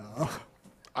 well.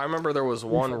 I remember there was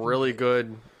one really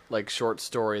good like short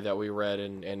story that we read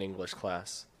in English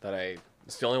class that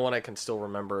it's the only one I can still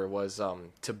remember was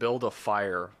To Build a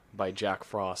Fire by Jack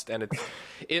Frost, and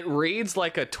it reads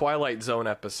like a Twilight Zone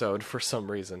episode for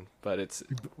some reason, but it's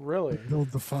Really?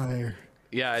 Build the fire.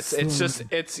 yeah,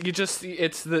 you just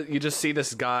see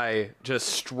this guy just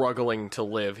struggling to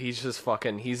live. He's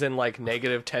in like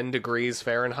negative 10 degrees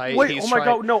Fahrenheit. Wait, He's oh my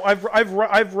trying- god, no!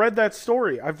 I've read that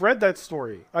story. I've read that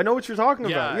story. I know what you're talking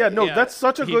about. Yeah, no, that's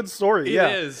such a good story. Yeah,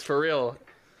 It is for real.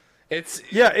 It's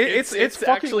it's fucking,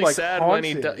 actually like, sad when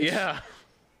he haunting. does. Yeah,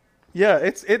 yeah.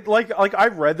 It's like I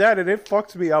read that and it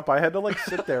fucked me up. I had to like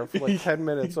sit there for like 10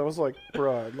 minutes. I was like,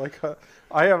 bruh, like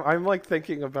I'm like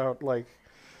thinking about like,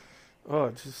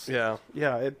 oh, just yeah.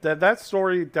 That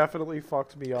story definitely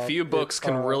fucked me up. Few books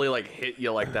can really like hit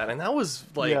you like that, and that was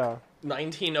like Yeah.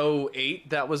 1908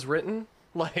 that was written.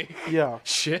 Like Yeah.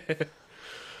 shit.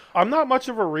 I'm not much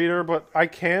of a reader, but I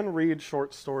can read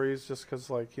short stories just because,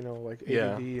 like, you know, like ADD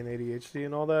Yeah. and ADHD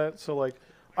and all that. So, like,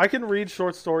 I can read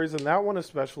short stories, and that one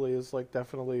especially is, like,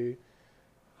 definitely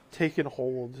taken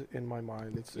hold in my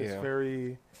mind. It's Yeah.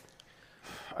 very...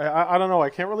 I don't know. I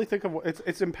can't really think of... It's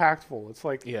impactful. It's,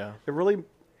 like... Yeah. It really...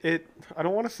 I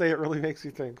don't want to say it really makes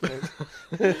you think.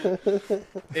 But,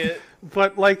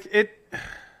 but like,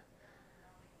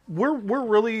 We're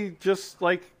really just,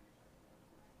 like...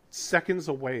 seconds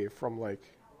away from like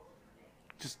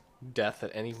just Death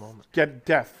at any moment. get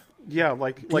death. Yeah,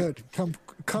 like Good.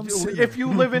 Come soon. if you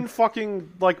live in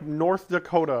fucking like North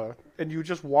Dakota and you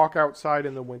just walk outside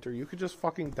in the winter, you could just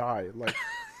fucking die.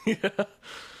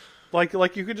 Like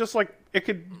like you could just like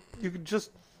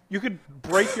you could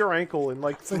break your ankle in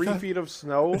like 3 feet of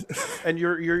snow and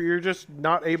you're just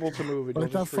not able to move and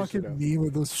Like you'll that just freeze to fucking death. meme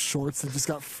with those shorts that just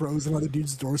got frozen on the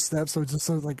dude's doorstep. So it's just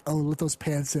sort of like, oh, let those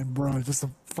pants in, bro. It's just a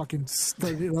fucking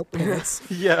studded up pants.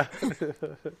 Yeah.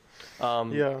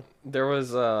 Yeah. There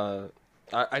was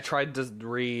I tried to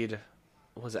read,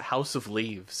 was it House of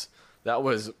Leaves? That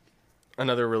was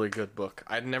another really good book.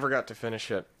 I never got to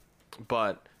finish it,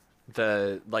 but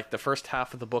the first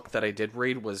half of the book that I did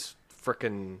read was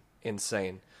frickin'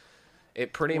 insane.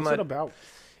 It pretty What's much it about?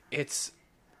 it's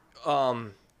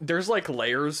there's like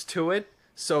layers to it.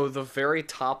 So the very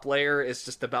top layer is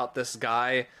just about this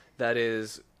guy that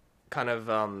is kind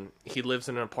of he lives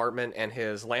in an apartment and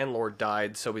his landlord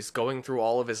died, so he's going through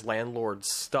all of his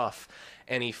landlord's stuff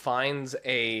and he finds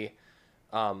a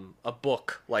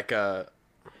book, like a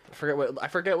I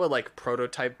forget what like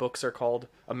prototype books are called.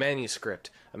 A manuscript,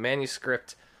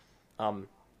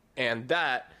 and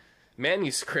that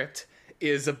manuscript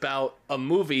is about a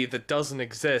movie that doesn't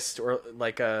exist, or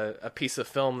like a piece of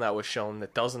film that was shown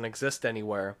that doesn't exist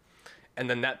anywhere. And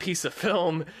then that piece of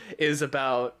film is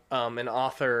about an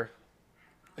author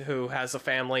who has a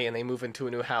family and they move into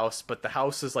a new house, but the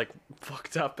house is like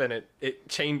fucked up and it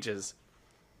changes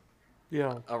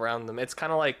around them. It's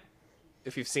kind of like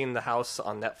if you've seen The House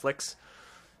on Netflix,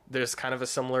 there's kind of a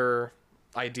similar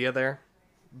idea there,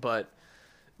 but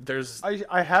there's...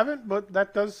 I haven't, but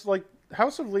that does, like,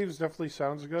 House of Leaves definitely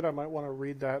sounds good. I might want to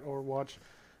read that or watch.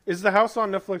 Is The House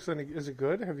on Netflix, and is it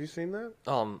good? Have you seen that?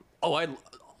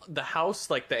 The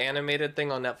House, like the animated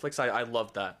thing on Netflix, I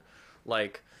love that.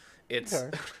 Like, it's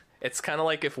Okay. it's kind of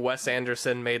like if Wes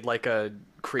Anderson made like a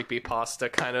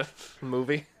creepypasta kind of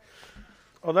movie.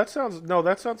 Oh, that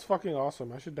sounds fucking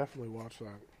awesome. I should definitely watch that.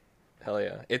 Hell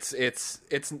yeah.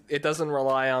 It doesn't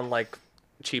rely on like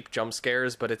cheap jump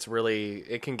scares, but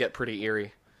it can get pretty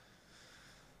eerie.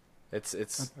 It's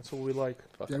That's what we like.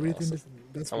 Do you have anything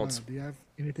do you have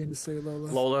anything to say, Lola?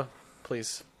 Lola,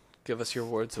 please give us your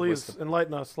words of Please wisdom.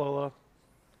 enlighten us, Lola.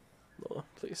 Lola,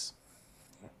 please.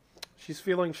 She's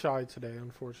feeling shy today,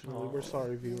 unfortunately. We're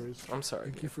sorry, viewers. I'm sorry.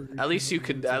 Thank you for At least you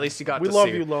got We to love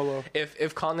see you, it. Lola.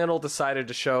 If Continental decided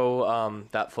to show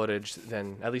that footage,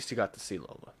 then at least you got to see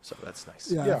Lola. So that's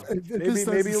nice. Yeah.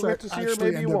 Maybe you'll get to see her, maybe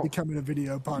you end up won't. becoming a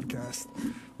video podcast,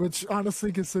 which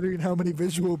honestly, considering how many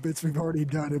visual bits we've already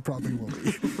done, it probably will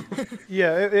be.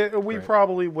 Yeah, we Right.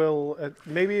 probably will.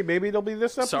 Maybe it'll be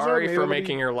this episode. Sorry maybe for it'll be-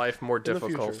 making your life more the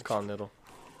difficult, future. Continental.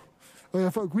 Oh, yeah,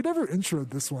 fuck, we never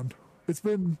introed this one. It's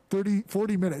been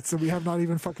 40 minutes, and we have not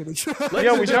even fucking introed. Yeah, we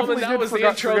Ladies and gentlemen, definitely that did was the forget-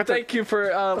 intro. forget to- Thank you for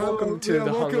welcome to the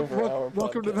Hungover Hour.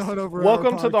 Welcome to the podcast. Hungover Hour.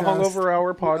 Welcome to the podcast. Hungover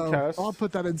Hour podcast. I'll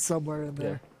put that in somewhere in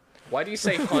there. Why do you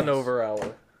say Hungover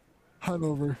Hour?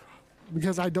 Hungover,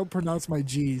 because I don't pronounce my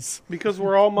G's. Because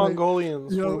we're all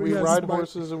Mongolians. you know, we yes, ride my-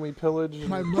 horses and we pillage. And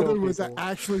My kill mother was people.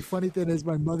 actually funny thing is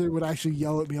my mother would actually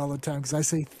yell at me all the time because I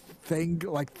say thing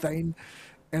like thing,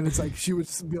 and it's like she would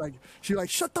just be like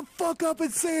shut the fuck up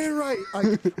and say it right.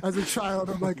 Like as a child,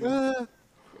 I'm like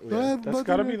That's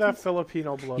got to be that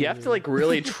Filipino blood. You have to like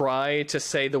really try to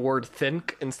say the word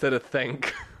think instead of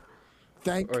think,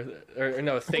 Thank or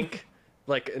no think.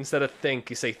 Like instead of think,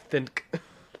 you say think.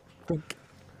 think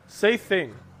say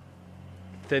thing.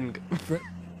 Think.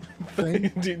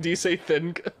 thing do you say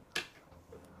think?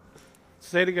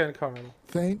 Say it again, Carmen.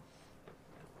 thing.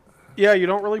 Yeah, you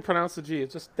don't really pronounce the G.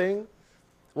 It's just thing.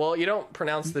 Well, you don't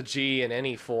pronounce the G in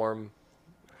any form.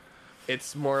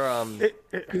 It's more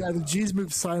Yeah, the G's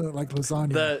move silent like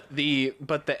lasagna.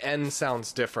 but the N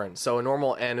sounds different. So a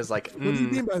normal N is like What do you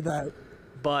mean by that?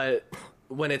 but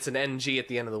when it's an NG at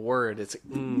the end of the word, it's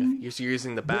you're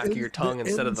using the back of your tongue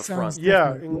instead of the front.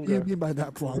 Yeah, What do you mean by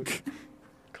that, Plunk?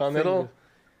 Continental,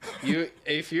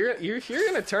 if you're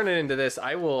gonna turn it into this,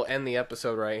 I will end the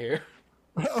episode right here.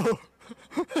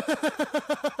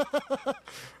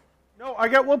 No, I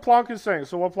get what Plonk is saying.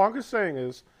 So what Plonk is saying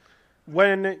is,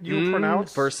 when you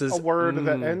pronounce versus a word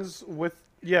that ends with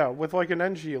like an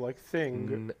ng, like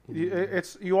thing,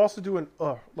 you also do an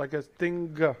like a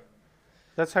thing.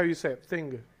 That's how you say it,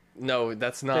 thing. No,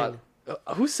 that's not.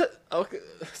 Who said? Okay,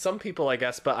 some people, I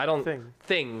guess, but I don't.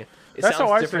 Thing. It That's how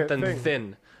sounds I say different it, than thing.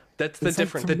 thin. That's the It's like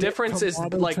difference. The difference is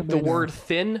tomato, like the tomato. word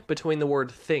thin between the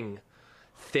word thing.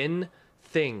 Thin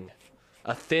thing.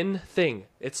 A thin thing.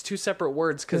 It's two separate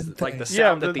words because Thin like the thing.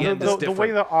 sound at the end is the different.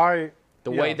 way the I. The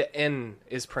way the N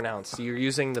is pronounced. You're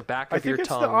using the back of think your it's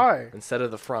the tongue I. instead of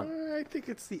the front. I think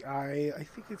it's the I. I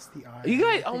think it's the I. You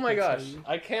guys, I oh think my that's gosh. how you-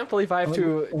 I can't believe I have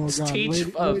to Oh, God.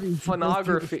 teach Ladies,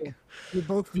 phonography. You're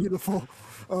both beautiful.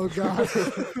 Oh God!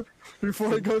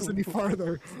 Before it goes any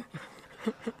farther,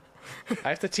 I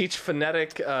have to teach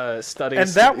phonetic studies. And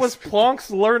that was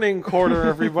Plonk's Learning Corner,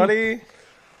 everybody.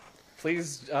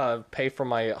 Please pay for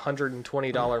my $120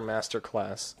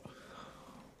 masterclass.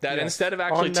 That Yes, instead of on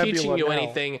actually Nebula teaching you now.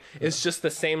 anything, it's just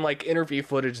the same like interview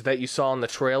footage that you saw in the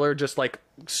trailer, just like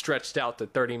stretched out to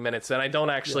 30 minutes. And I don't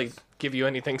actually give you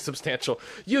anything substantial.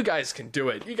 You guys can do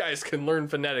it. You guys can learn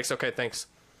phonetics. Okay, thanks.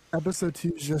 episode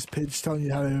 2 is just Pidge telling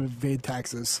you how to evade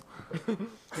taxes.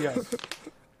 Yes.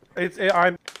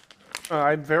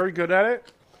 I'm very good at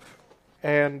it,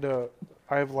 and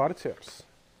I have a lot of tips.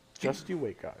 Just you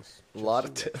wait, guys. A lot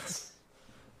of tits.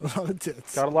 A lot of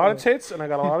tits. Got a lot of tits, and I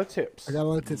got a lot of tips. I got a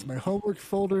lot of tits. My homework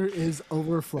folder is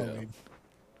overflowing.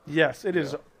 Yes, it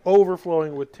is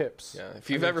overflowing with tips. Yeah, if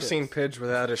you've ever seen Pidge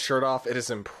without his shirt off, it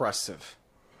is impressive.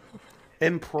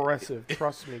 Impressive.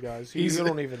 Trust me, guys. You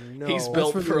don't even know. He's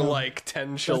built for for the, like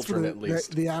 10 children at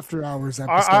least. The after hours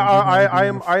episode.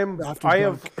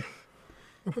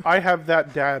 I have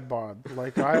that dad bod.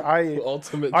 Like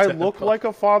Ultimate I dad look bod. like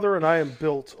a father, and I am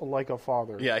built like a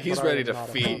father. Yeah, he's but I ready am to not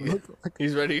a feed. father.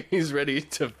 He's ready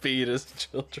to feed his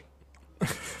children.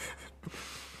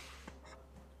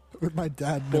 With my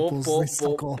dad Boop, nipples, boop, they boop,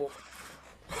 suckle.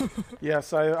 Boop.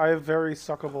 Yes, I have very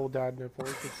suckable dad nipples.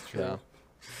 It's true. Yeah.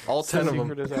 All 10 of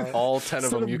secret is them. out. All 10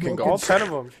 of them you can go. All 10 of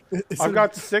them. Instead I've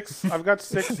got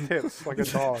six tits like a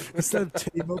dog. Instead of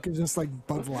titty milk, it's just like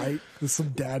Bud Light with some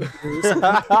dad nipples.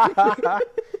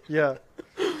 Yeah.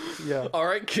 Yeah. All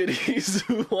right, kiddies.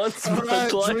 Who wants All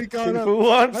right, Bud Light? drink on up. Who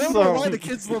wants I don't know why the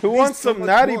kids love me so much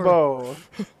Natty more. Boh?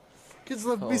 Kids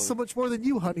love me so much more than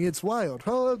you, honey. It's wild.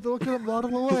 Oh, look at him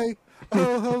waddle away.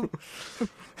 Oh,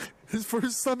 his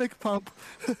first stomach pump.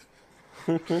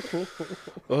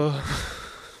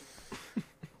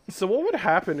 So what would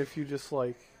happen if you just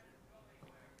like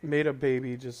made a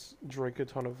baby just drink a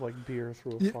ton of like beer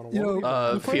through a funnel? you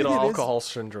know, the funny Fetal thing is, alcohol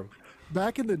syndrome.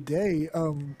 back in the day,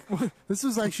 this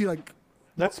was actually like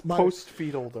That's my-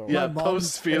 post-fetal though. Yeah, mom's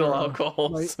post-fetal era, alcohol,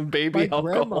 like, baby my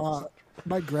alcohol.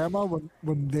 my grandma,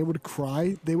 when they would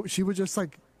cry, she would just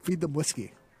like feed them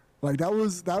whiskey. Like that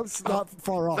was not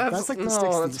far off. That's like the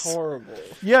 60s. That's horrible.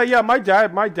 Yeah. My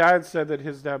dad said that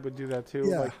his dad would do that too.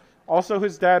 Yeah. Like, also,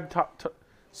 his dad.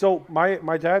 So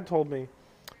my dad told me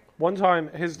one time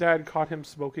his dad caught him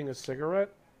smoking a cigarette,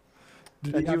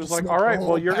 Did and he have was to like, smoke "All the right, whole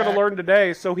well, you're gonna pack? learn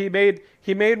today." So he made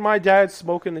my dad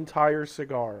smoke an entire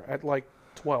cigar at like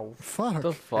 12. Fuck.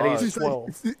 The fuck? And he's He's like, 12.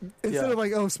 instead Yeah. of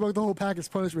like, oh, smoke the whole pack as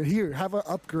punishment. Here, have an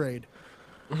upgrade.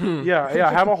 Yeah.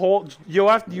 Have a whole. You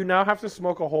now have to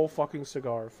smoke a whole fucking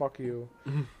cigar. Fuck you.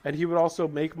 And he would also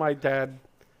make my dad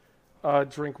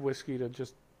drink whiskey to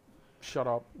just shut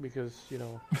up because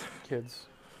kids.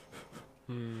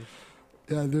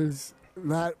 Yeah, there's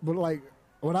that. But like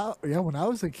when I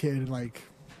was a kid, like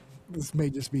this may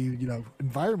just be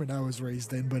environment I was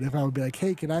raised in. But if I would be like,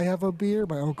 hey, can I have a beer?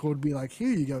 My uncle would be like,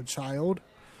 here you go, child,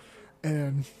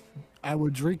 and I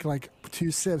would drink like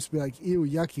 2 sips, be like, ew,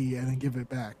 yucky, and then give it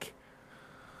back.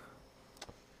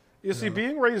 You see,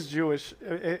 being raised Jewish,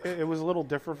 it was a little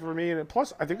different for me, and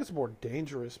plus, I think it's more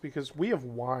dangerous because we have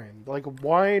wine. Like,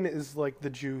 wine is like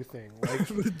the Jew thing. Like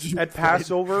The Jew at thing.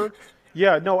 Passover,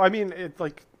 yeah. No, I mean it.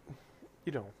 Like,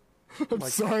 I'm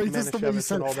like sorry, just the way you Manischewitz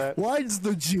said and all that. wine's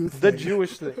the Jew thing. The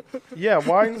Jewish thing. Yeah,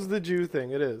 wine's the Jew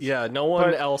thing. It is. Yeah, no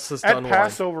one But else has At done wine.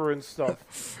 Passover and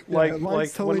stuff, Yeah, like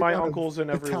wine's totally when my not uncles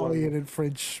and Italian everyone. and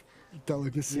French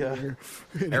delicacy. Yeah. Here.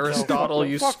 Aristotle,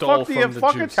 you fuck, stole fuck from the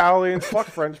fuck Jews. Italians, fuck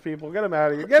French people. Get them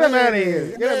out of here. Get them out of here.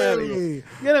 Get them out of here. Hey.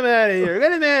 Get him out of here!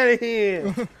 Get him out of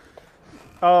here!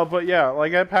 But yeah,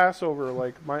 like at Passover,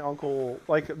 like my uncle,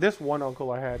 like this one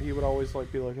uncle I had, he would always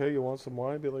like be like, "Hey, you want some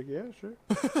wine?" I'd be like, "Yeah, sure."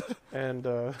 And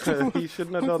he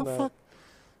shouldn't have What done the that. fuck?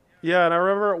 Yeah, and I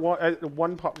remember at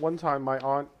one time my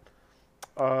aunt,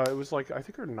 it was like I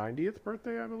think her 90th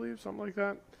birthday, I believe, something like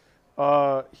that.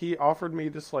 He offered me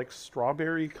this like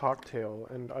strawberry cocktail,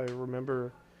 and I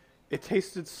remember it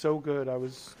tasted so good. I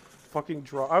was fucking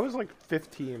drunk. I was like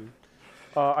 15.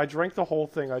 I drank the whole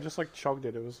thing. I just like chugged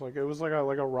it. It was like a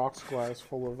rocks glass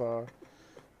full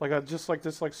of just like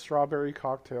this like strawberry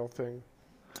cocktail thing.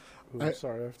 Ooh,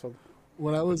 sorry, I have to.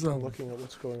 When I was Looking at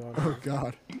what's going on. oh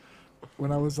god,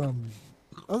 when I was I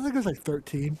think I was like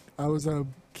 13. I was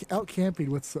out camping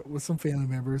with some family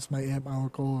members, my aunt, my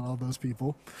uncle, and all those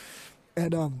people,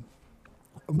 and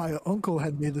my uncle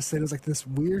had made this thing. It was like this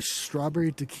weird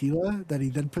strawberry tequila that he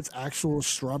then puts actual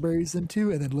strawberries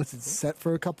into and then lets it set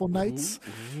for a couple nights.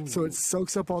 So it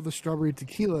soaks up all the strawberry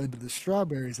tequila into the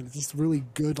strawberries, and it's just really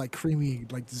good, like creamy,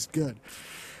 like just good.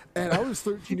 And I was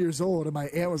 13 years old, and my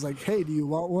aunt was like, hey, do you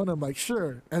want one? I'm like,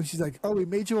 sure. And she's like, oh, we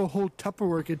made you a whole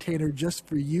Tupperware container just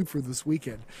for you for this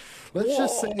weekend. Let's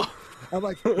just say, I'm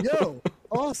like, yo,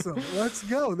 awesome. Let's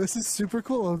go. This is super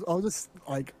cool. I'll just,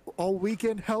 like, all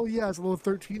weekend, hell yeah, as a little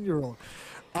 13-year-old.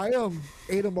 I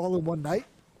ate them all in one night.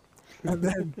 And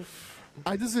then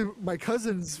my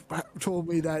cousins told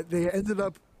me that they ended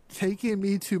up taking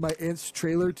me to my aunt's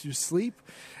trailer to sleep.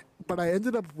 But I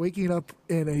ended up waking up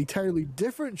in an entirely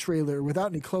different trailer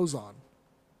without any clothes on.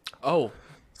 Oh,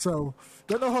 So,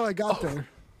 don't know how I got there.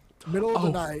 Middle of the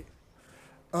night.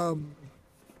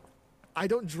 I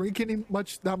don't drink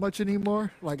that much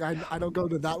anymore. Like I don't go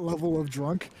to that level of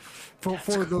drunk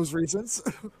for those reasons.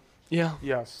 yeah.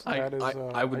 Yes, that is.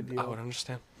 I would ideal.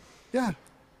 understand. Yeah,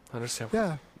 I understand.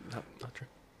 yeah. Not true.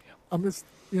 Yeah. I'm just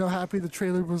happy the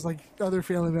trailer was like other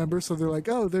family members, so they're like,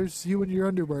 oh, there's you in your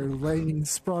underwear laying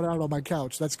sprawled out on my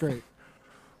couch. That's great.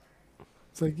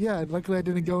 It's like, yeah, luckily I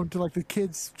didn't go into like the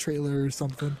kids trailer or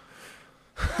something.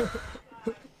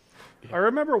 I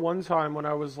remember one time when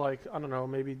I was like, I don't know,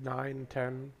 maybe 9,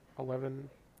 10, 11,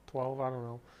 12, I don't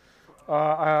know.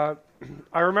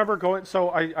 I remember going, so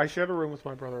I shared a room with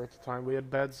my brother at the time. We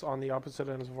had beds on the opposite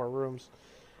ends of our rooms.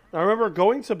 And I remember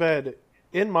going to bed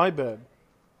in my bed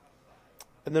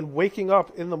and then waking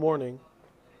up in the morning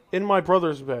in my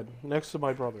brother's bed next to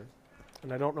my brother.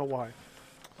 And I don't know why.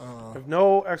 I have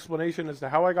no explanation as to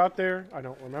how I got there. I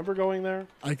don't remember going there.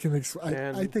 I can.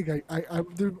 I think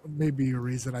there may be a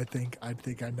reason. I think I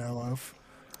know of.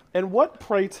 And what,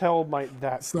 pray tell, might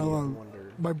that be? So I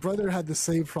wonder. my brother had the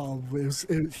same problem.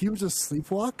 He was a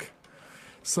sleepwalk.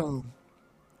 So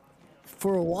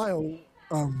for a while,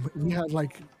 we had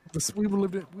like this.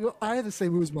 I had the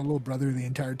same room as my little brother the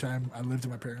entire time I lived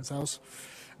in my parents' house,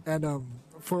 and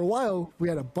for a while we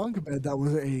had a bunk bed that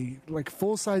was a like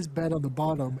full size bed on the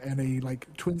bottom and a like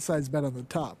twin size bed on the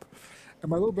top. And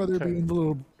my little brother, being the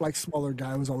little like smaller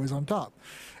guy, was always on top.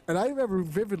 And I remember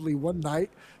vividly one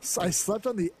night I slept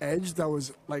on the edge that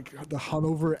was like the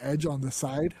hunt-over edge on the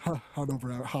side.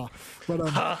 Hunt-over, But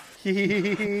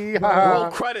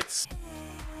Roll credits.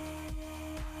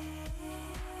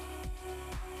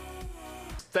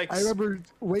 Thanks. I remember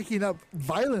waking up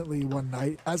violently one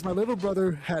night as my little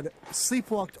brother had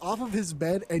sleepwalked off of his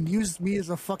bed and used me as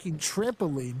a fucking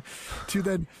trampoline to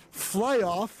then fly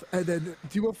off and then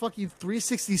do a fucking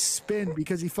 360 spin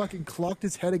because he fucking clocked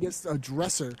his head against a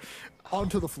dresser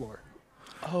onto the floor.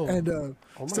 Oh. And Oh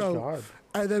my God.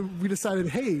 And then we decided,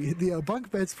 hey, the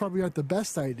bunk beds probably aren't the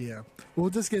best idea. We'll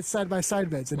just get side-by-side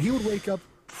beds. And he would wake up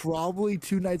probably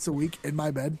 2 nights a week in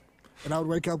my bed. And I would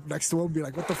wake up next to him and be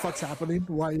like, what the fuck's happening?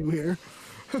 Why are you here?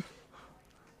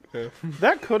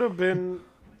 That could have been,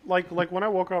 like when I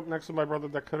woke up next to my brother,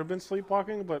 that could have been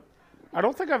sleepwalking, but I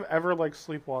don't think I've ever, like,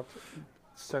 sleepwalked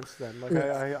since then. Like,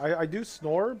 I do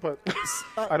snore, but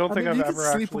I don't think I've you ever can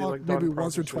actually, sleepwalk like, maybe done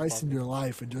once or proper twice in sleepwalking. your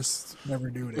life and just never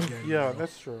do it again. Yeah,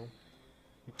 that's true.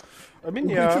 I mean,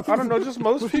 yeah, I don't know, just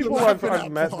most people I've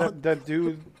met that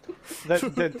do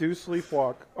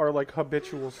sleepwalk are like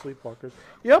habitual sleepwalkers.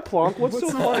 Yeah, Plonk, what's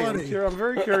so funny? I'm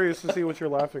very curious to see what you're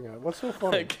laughing at. What's so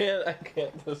funny? I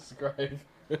can't describe.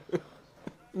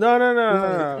 No.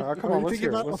 Come Are on, you let's thinking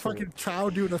hear it. about a Let's hear it. fucking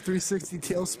child doing a 360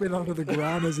 tailspin onto the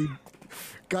ground as he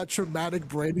got traumatic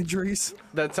brain injuries?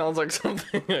 That sounds like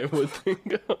something I would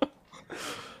think of.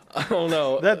 I don't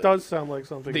know. That does sound like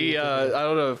something. I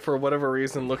don't know, for whatever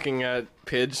reason, looking at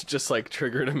Pidge just like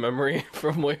triggered a memory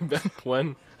from way back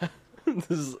when.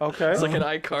 Okay. It's like an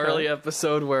iCarly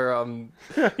episode where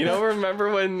remember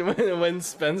when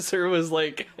Spencer was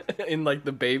like in like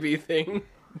the baby thing?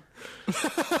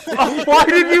 Why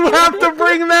did you have to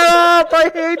bring that up? I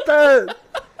hate that.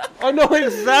 I know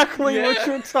exactly what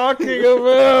you're talking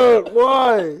about.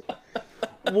 Why?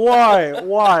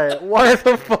 Why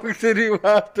the fuck did you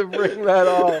have to bring that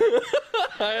up?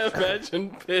 I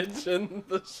imagine Pidge in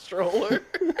the stroller.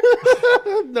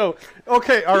 No.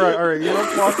 Okay, alright. You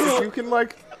know, Plonk, if you can,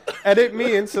 like, edit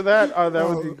me into that, that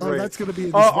would be great. That's going to be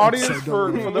in this audience, episode,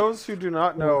 don't for worry. those who do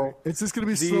not know, It's just going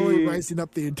to be slowly rising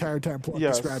up the entire time Plonk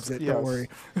describes it. Don't worry.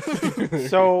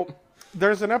 So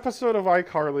there's an episode of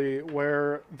iCarly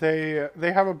where they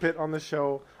have a bit on the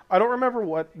show. I don't remember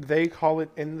what they call it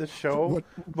in the show,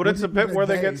 but it's a bit where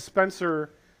they get Spencer.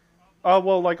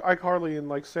 Like iCarly and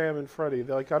like Sam and Freddie.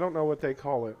 I don't know what they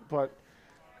call it, but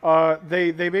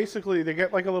they basically they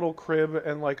get like a little crib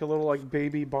and like a little like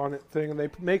baby bonnet thing, and they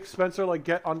make Spencer like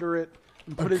get under it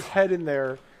and put his head in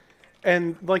there,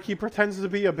 and like he pretends to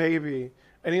be a baby,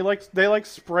 and they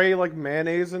spray like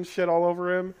mayonnaise and shit all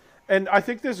over him, and I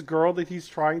think this girl that he's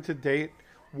trying to date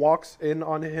walks in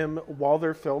on him while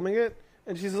they're filming it.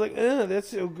 And she's like, that's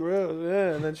so gross.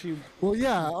 And then she. Well,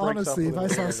 yeah. Honestly, if I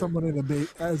saw someone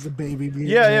as a baby,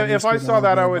 if I saw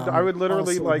that, I would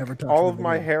literally like all of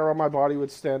my hair on my body would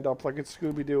stand up like it's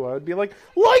Scooby Doo. I would be like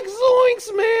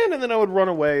zoinks, man, and then I would run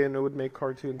away, and it would make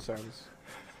cartoon sounds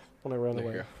when I ran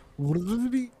away.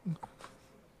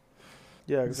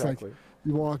 Yeah, exactly. Like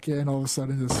you walk in, all of a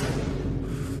sudden, just.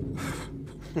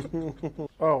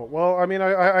 Oh well, I mean,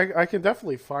 I can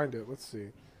definitely find it. Let's see.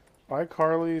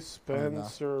 iCarly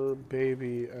Spencer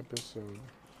baby episode.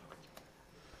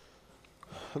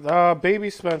 Baby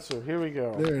Spencer. Here we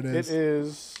go. There it is. It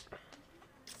is.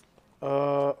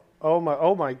 Oh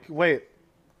my. Wait.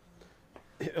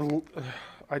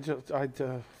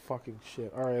 Fucking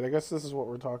shit. All right. I guess this is what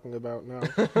we're talking about now.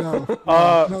 No,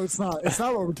 it's not. It's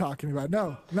not what we're talking about.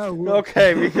 No.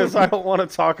 Okay, because I don't want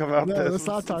to talk about this. Let's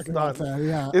not talk about that.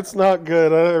 Yeah. It's not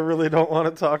good. I really don't want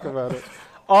to talk about it.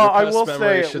 I will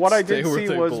say what I did see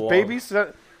was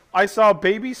I saw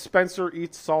Baby Spencer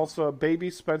eats salsa, Baby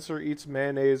Spencer eats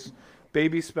mayonnaise,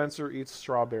 Baby Spencer eats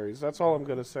strawberries. That's all I'm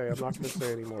going to say. I'm not going to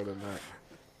say any more than that.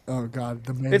 Oh God,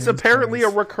 the mayonnaise. It's apparently a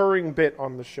guys. recurring bit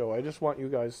on the show. I just want you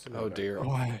guys to know. Oh that. dear.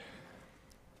 Why?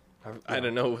 I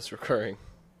didn't know it was recurring.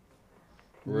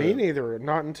 Me neither.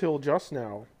 Not until just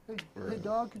now. Hey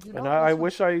dog, could you And I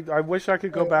wish I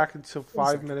could go back until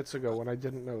 5 minutes ago when I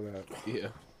didn't know that. Yeah.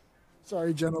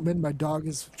 Sorry, gentlemen, my dog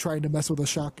is trying to mess with a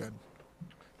shotgun.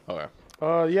 Okay.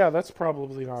 Yeah, that's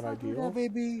probably not Let's not do ideal. that,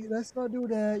 baby. Let's not do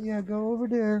that. Yeah, go over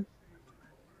there.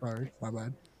 Sorry, my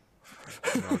bad.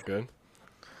 All good.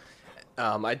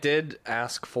 I did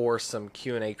ask for some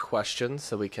Q&A questions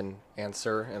so we can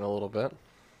answer in a little bit.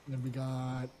 And we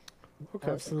got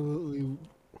Okay. absolutely.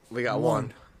 We got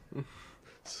one.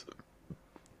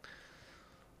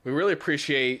 We really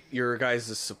appreciate your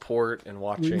guys' support and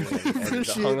watching and the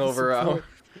Appreciate hungover the hour. support.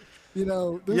 You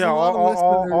know, there's Yeah, a lot of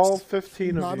listeners, all 15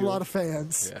 of not you. a lot of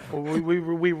fans. Yeah, Well,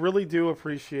 we really do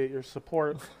appreciate your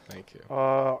support. thank you.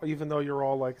 Even though you're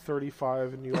all like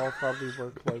 35 and you all probably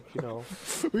work like,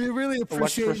 We really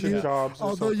appreciate electrician you. jobs or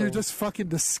Although you're something. just fucking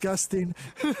disgusting.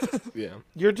 Yeah.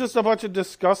 You're just a bunch of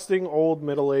disgusting old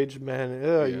middle-aged men.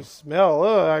 Ugh, Yeah. you smell.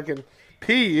 Ugh, I can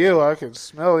pee you. I can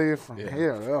smell you from Yeah.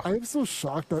 here. Ugh. I am so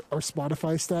shocked at our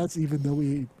Spotify stats, even though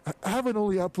we haven't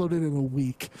only uploaded in a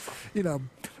week.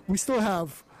 We still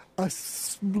have a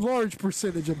large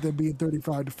percentage of them being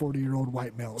 35 to 40-year-old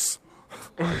white males.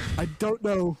 I don't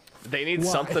know. They need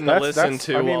Why? something to That's- listen that's-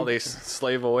 to I mean- while they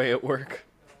slave away at work.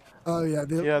 Oh, yeah.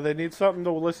 Yeah, they need something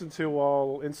to listen to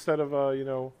while instead of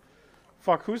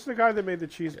fuck. Who's the guy that made the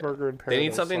cheeseburger in Paradise? They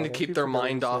need something to I keep keep their forgetting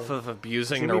mind his off name. of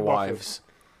abusing Jimmy their Buffett. wives.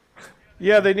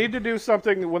 Yeah, they need to do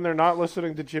something when they're not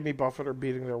listening to Jimmy Buffett or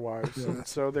beating their wives. Yeah.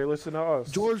 So they listen to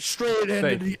us. George Strait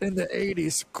Thank in the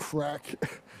 80s. Crack.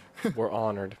 We're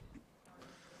honored.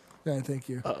 Yeah, thank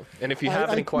you. And if you I- have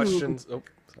I any do- questions... Oh,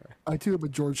 sorry. I too am a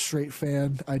George Strait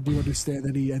fan. I do understand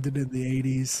that he ended in the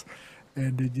 80s,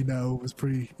 and was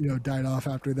pretty died off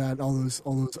after that. All those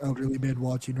elderly men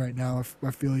watching right now,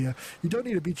 I feel you. You don't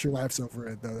need to beat your wives over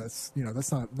it though. That's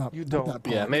that's not You not don't. that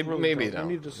Yeah, bad. maybe Really maybe don't. don't.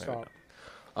 You need to Maybe stop.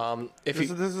 don't. If This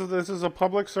you, is a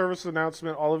public service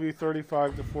announcement. All of you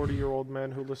 35 to 40-year-old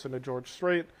men who listen to George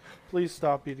Strait, please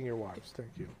stop beating your wives. Thank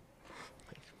you.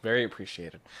 very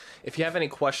appreciated. If you have any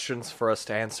questions for us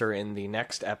to answer in the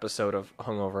next episode of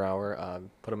Hungover Hour,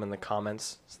 put them in the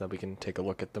comments so that we can take a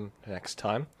look at them next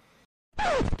time.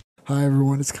 Hi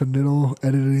everyone, it's Caniddle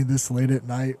editing this late at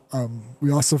night.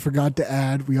 We also forgot to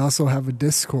add, we also have a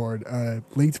Discord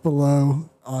linked below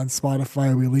on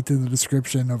Spotify. We linked in the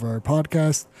description of our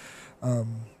podcast.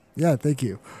 Yeah, thank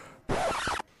you.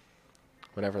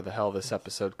 Whenever the hell this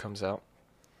episode comes out.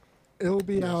 It'll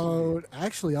be out.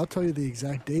 Actually, I'll tell you the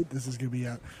exact date this is going to be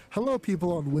out. Hello,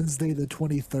 people, on Wednesday, the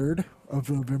 23rd of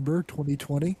November,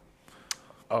 2020.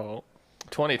 Oh,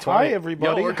 2020. Hi,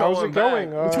 everybody. Yo, we're How's it going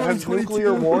going? back. Has 2022.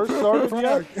 nuclear war started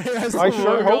yet? Has I the, sure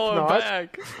We're hope going not.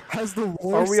 back. has the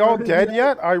war Are we all started dead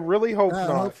yet? I really hope I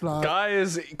not. hope not.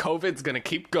 Guys, COVID's going to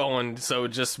keep going, so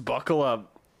just buckle up.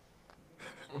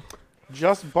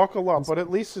 Just buckle up, but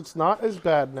at least it's not as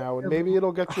bad now, and maybe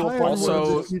it'll get to a Hi, point everyone. where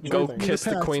Also, it's just go nothing. kiss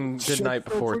the queen Shit's goodnight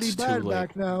still before pretty it's too bad late.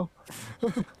 back now.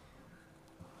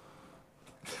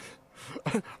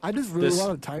 I just really This-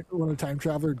 want a time when a time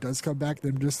traveler does come back,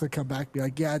 them just to come back and be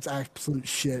like, yeah, it's absolute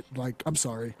shit. Like, I'm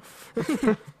sorry.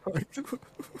 Like,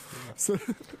 so,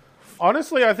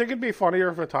 Honestly, I think it'd be funnier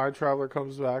if a time traveler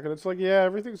comes back and it's like, yeah,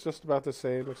 everything's just about the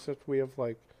same, except we have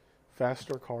like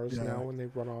faster cars Yeah. now when they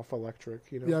run off electric.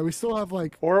 yeah, we still have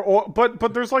like,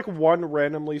 But there's like one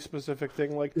randomly specific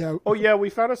thing, like, Yeah. oh yeah, we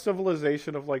found a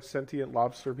civilization of like sentient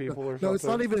lobster people or something. no, it's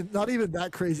not even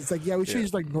that crazy. It's like, yeah, we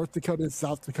changed like North Dakota and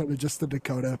South Dakota just to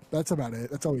Dakota. That's about it.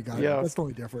 That's all we got. Yeah. That's the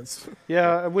only difference.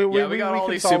 Yeah, we got all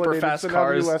these super consolidated, fast so now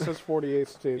cars. The US has 48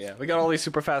 states. Yeah, we got all these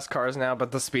super fast cars now,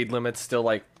 but the speed limit's still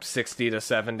like 60 to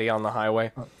 70 on the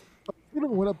highway. It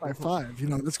even went up by 5.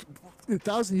 That's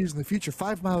 1,000 years in the future.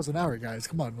 5 miles an hour, guys.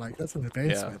 Come on, like that's an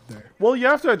advancement there. Well, you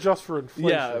have to adjust for inflation.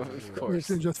 Yeah, of It's course.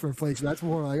 just for inflation. That's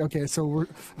more like okay. So we're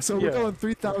Yeah. going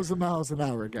 3,000 miles an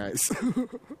hour, guys.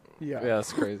 Yeah. Yeah,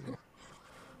 that's crazy.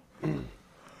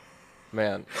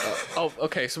 Man.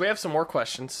 Okay, so we have some more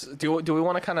questions. Do we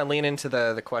want to kind of lean into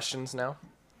the questions now?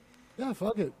 Yeah,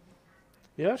 fuck it.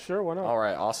 Yeah, sure, why not? All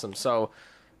right, awesome. So,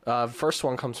 first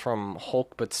one comes from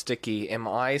Hulk but Sticky. Am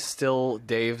I still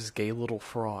Dave's gay little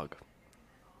frog?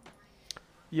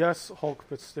 Yes, Hulk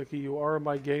but Sticky, you are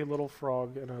my gay little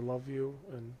frog, and I love you,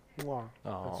 and mwah,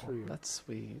 Oh, that's for you. that's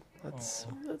sweet. That's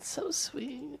so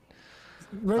sweet.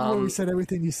 Remember when we said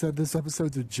everything you said this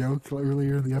episode's a joke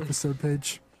earlier in the episode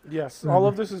page? Yes, all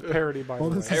of this is parody, by the way.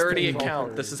 this is Parody all account.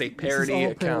 parody. This is a This is parody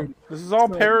all account. parody. This is all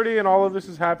So- parody, and all of this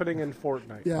is happening in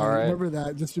Fortnite. Yeah, All right. remember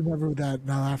that. Just remember that.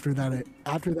 Now, after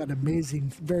that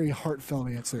amazing, very heartfelt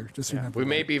answer, just remember. We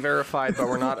may that. be verified, but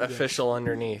we're not official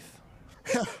underneath.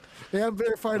 Yeah, I'm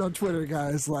verified on Twitter,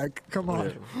 guys. Like, come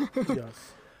on.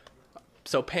 Yes.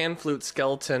 So Pan Flute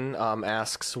Skeleton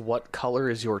asks, what color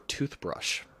is your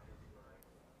toothbrush?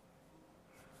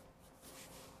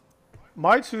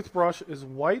 My toothbrush is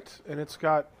white, and it's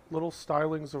got little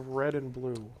stylings of red and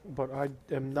blue. But I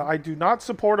do not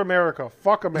support America.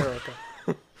 Fuck America.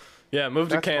 Yeah, move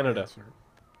to That's my Canada. answer.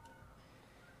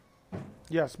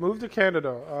 Yes, move to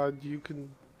Canada. You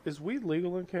can. Is weed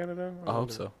legal in Canada? I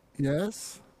hope so.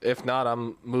 Yes. If not,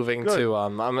 I'm moving Good. to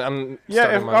I'm Yeah.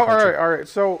 starting my own All country. right.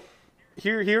 So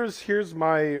here's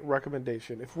my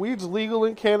recommendation. If weed's legal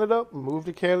in Canada, move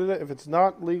to Canada. If it's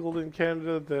not legal in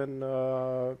Canada, then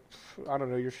I don't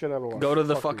know. You're shit out of luck. Go to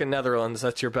the Fuck fucking you. Netherlands.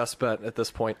 That's your best bet at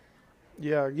this point.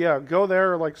 Yeah. Go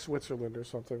there, like Switzerland or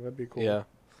something. That'd be cool. Yeah.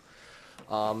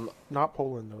 Not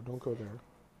Poland though. Don't go there.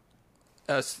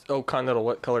 Condor,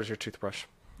 what color is your toothbrush?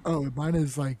 Oh, mine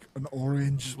is like an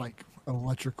orange, like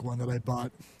electric one that I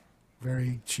bought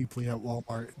very cheaply at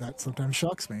Walmart. That sometimes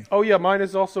shocks me. Oh yeah, mine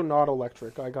is also not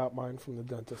electric. I got mine from the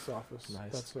dentist's office.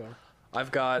 Nice. That's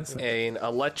I've got an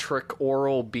electric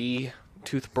Oral-B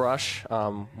toothbrush,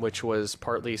 which was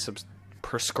partly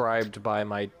prescribed by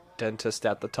my dentist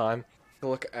at the time.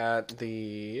 Look at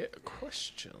the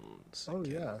questions. Oh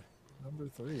yeah, number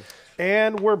 3.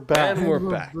 And we're back. And we're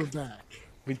back. We're back.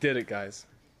 We did it, guys.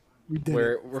 We did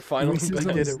We're it. finally Racism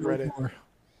back. did is it, no Reddit. more.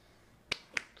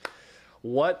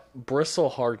 What bristle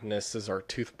hardness is our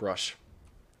toothbrush?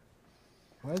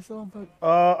 Why is it all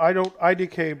about I don't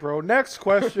IDK, bro. Next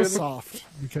question. soft?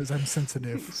 Because I'm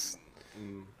sensitive.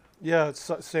 Yeah, it's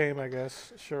same, I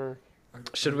guess. Sure.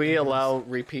 Should we allow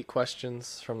repeat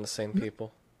questions from the same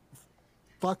people?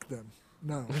 Fuck them.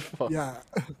 No. Yeah.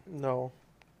 No.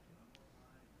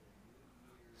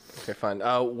 Okay, fine.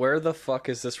 Where the fuck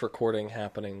is this recording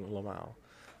happening, Lamau?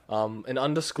 An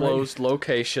undisclosed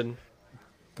location.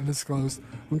 Undisclosed.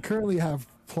 We currently have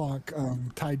Plonk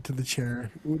tied to the chair.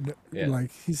 Yeah.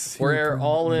 Like he's. We're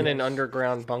all in permanently. an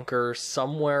underground bunker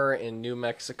somewhere in New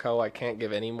Mexico. I can't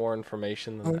give any more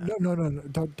information than Oh, that. no!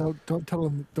 Don't tell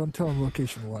him. Don't tell him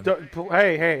location 1.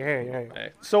 Hey.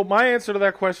 Hey. So my answer to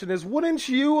that question is, wouldn't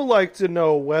you like to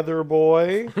know, Weather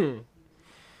Boy?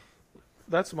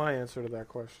 That's my answer to that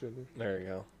question. There you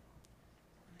go.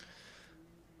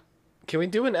 Can we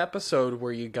do an episode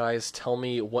where you guys tell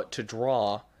me what to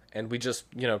draw and we just,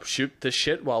 shoot the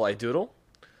shit while I doodle?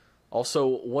 Also,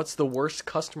 what's the worst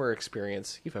customer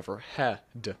experience you've ever had?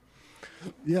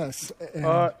 Yes.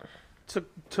 And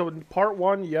To part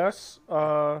 1, yes.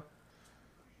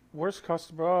 Worst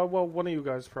customer. Well, one of you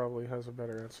guys probably has a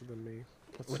better answer than me.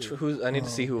 Let's see. I need to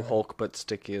see who Hulk but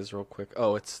Sticky is real quick.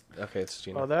 Oh, it's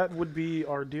Gina. That would be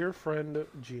our dear friend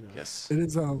Gina. Yes, it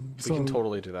is we can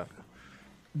totally do that.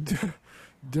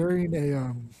 during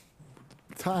a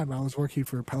time I was working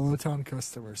for Peloton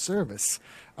customer service.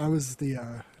 I was the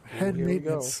head here we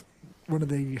maintenance, one of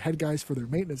the head guys for their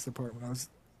maintenance department. I was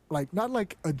like not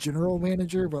like a general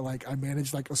manager, but like I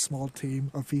managed like a small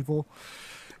team of people,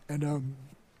 and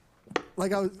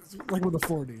like I was like with the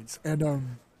floor needs. And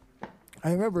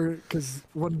I remember because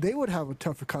when they would have a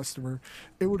tougher customer,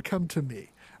 it would come to me.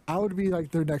 I would be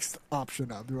like their next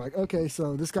option up. They're like, okay,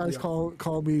 so this guy's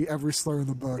call me every slur in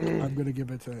the book. I'm gonna give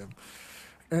it to him.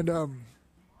 And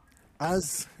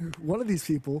as one of these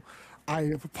people,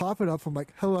 I pop it up. I'm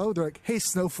like, hello. They're like, hey,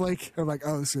 Snowflake. I'm like,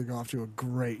 oh, this is gonna go off to a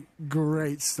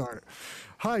great start.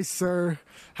 Hi, sir.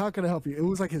 How can I help you? It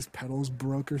was like his pedals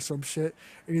broke or some shit.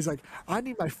 And he's like, I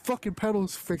need my fucking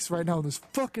pedals fixed right now on this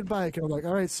fucking bike. And I'm like,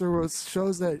 all right, sir. Well, it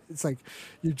shows that it's like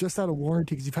you're just out of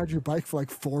warranty because you've had your bike for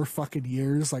like 4 fucking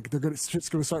years. Like shit's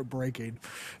gonna start breaking.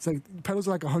 It's like pedals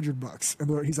are like $100.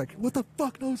 And he's like, what the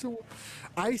fuck? No, sir.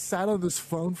 I sat on this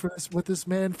phone with this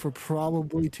man for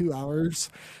probably 2 hours,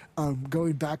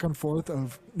 going back and forth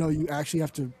of no, you actually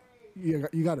have to, you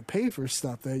got to pay for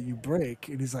stuff that you break.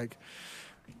 And he's like.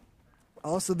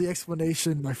 Also, the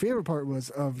explanation, my favorite part was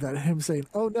of that him saying,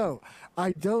 oh no,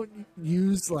 I don't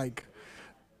use like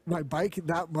my bike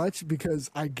that much because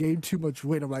I gained too much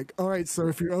weight. I'm like, all right, sir,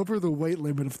 if you're over the weight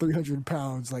limit of 300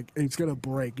 pounds, like it's going to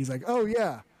break. He's like, oh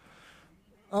yeah.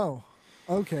 Oh,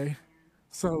 okay.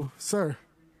 So, sir,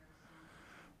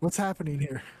 what's happening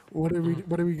here? What are we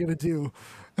going to do?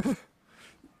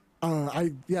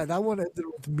 That one ended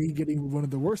with me getting one of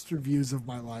the worst reviews of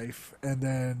my life, and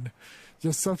then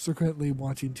just subsequently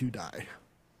wanting to die.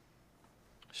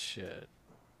 Shit.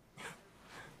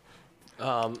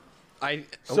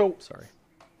 Sorry.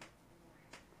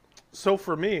 So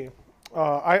for me,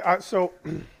 so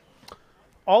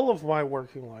all of my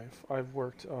working life, I've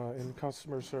worked in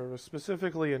customer service,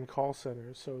 specifically in call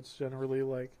centers. So it's generally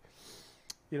like,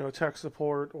 tech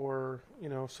support or,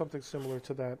 something similar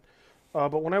to that.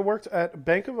 But when I worked at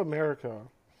Bank of America,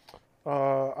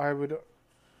 I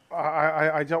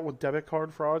dealt with debit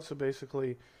card fraud. So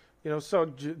basically,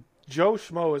 Joe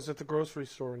Schmo is at the grocery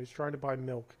store and he's trying to buy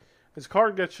milk. His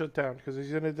card gets shut down because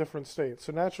he's in a different state.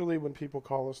 So naturally, when people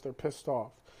call us, they're pissed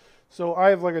off. So I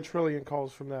have like a trillion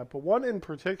calls from that. But one in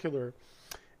particular,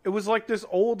 it was like this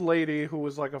old lady who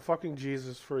was like a fucking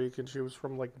Jesus freak, and she was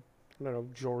from like, I don't know,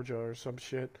 Georgia or some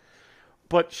shit.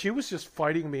 But she was just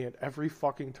fighting me at every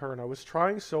fucking turn. I was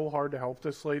trying so hard to help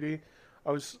this lady.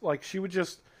 I was like, she would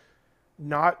just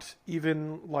not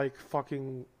even like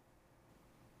fucking...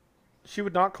 She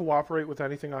would not cooperate with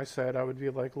anything I said. I would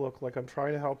be like, look, like I'm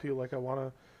trying to help you. Like I want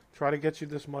to try to get you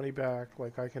this money back.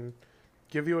 Like I can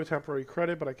give you a temporary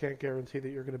credit, but I can't guarantee that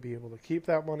you're going to be able to keep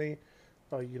that money,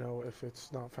 if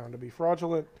it's not found to be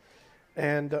fraudulent.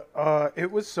 And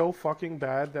it was so fucking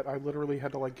bad that I literally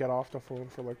had to like get off the phone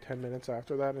for like 10 minutes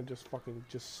after that and just fucking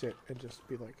just sit and just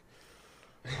be like,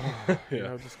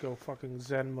 just go fucking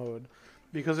Zen mode,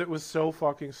 because it was so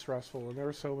fucking stressful and there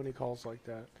were so many calls like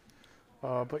that.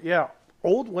 But yeah,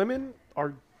 old women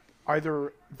are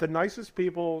either the nicest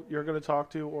people you're going to talk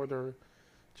to, or they're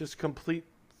just complete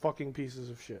fucking pieces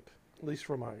of shit. At least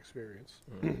from my experience.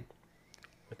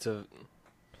 It's a...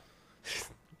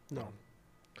 No.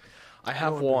 I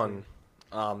have one.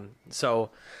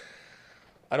 So,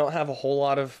 I don't have a whole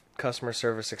lot of customer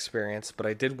service experience, but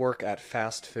I did work at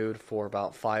fast food for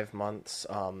about 5 months.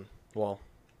 Well,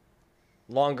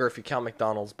 longer if you count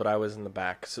McDonald's, but I was in the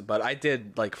back. But I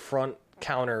did, like, front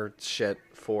counter shit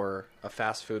for a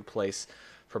fast food place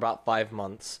for about 5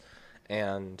 months.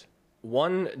 And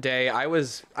one day I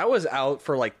was out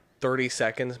for like 30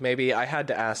 seconds maybe. I had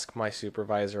to ask my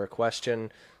supervisor a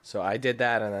question, so I did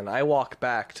that, and then I walked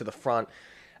back to the front,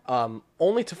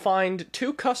 only to find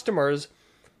 2 customers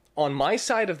on my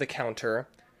side of the counter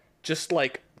just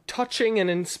like touching and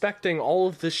inspecting all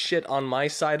of this shit on my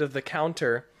side of the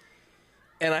counter.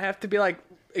 And I have to be like,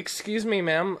 excuse me,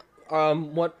 ma'am,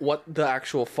 what the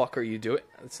actual fuck are you doing?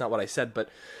 That's not what I said, but,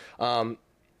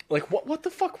 like, what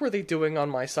the fuck were they doing on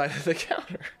my side of the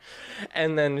counter?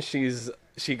 And then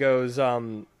she goes,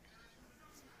 the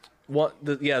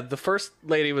first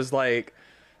lady was like,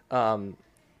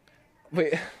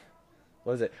 wait,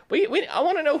 what is it? Wait, I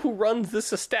want to know who runs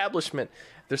this establishment.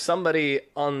 There's somebody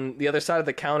on the other side of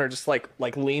the counter just like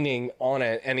leaning on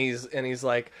it, and he's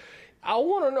like, I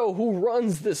want to know who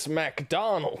runs this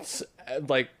McDonald's.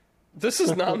 Like, this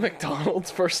is not McDonald's,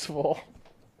 first of all.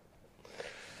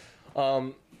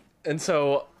 And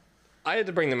so I had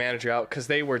to bring the manager out because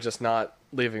they were just not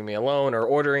leaving me alone or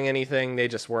ordering anything. They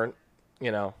just weren't,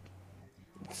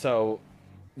 So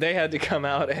they had to come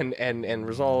out and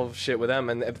resolve shit with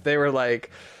them. And if they were like,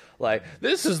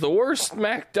 this is the worst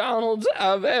McDonald's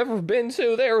I've ever been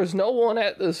to. There was no one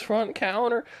at this front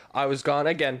counter. I was gone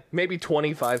again, maybe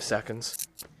 25 seconds.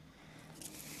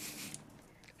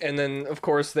 And then, of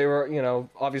course, they were,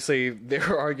 obviously they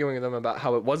were arguing with them about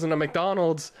how it wasn't a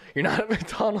McDonald's. You're not at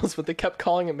McDonald's, but they kept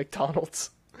calling it McDonald's.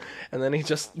 And then he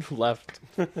just left.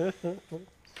 That's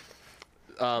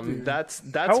How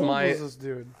old my... was this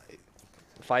dude?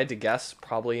 If I had to guess,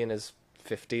 probably in his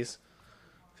 50s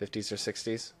or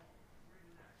 60s.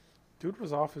 Dude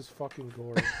was off his fucking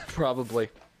gourd. Probably.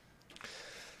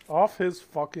 Off his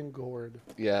fucking gourd.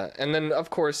 Yeah, and then of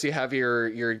course you have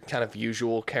your kind of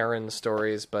usual Karen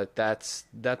stories, but that's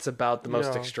about the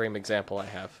most extreme example I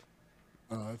have.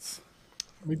 It's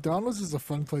McDonald's is a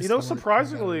fun place.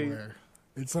 Surprisingly, to work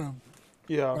it's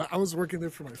yeah. I was working there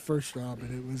for my first job,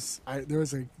 and there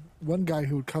was one guy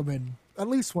who would come in at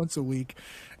least once a week,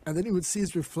 and then he would see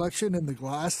his reflection in the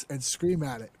glass and scream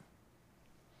at it.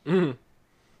 Mm.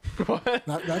 What?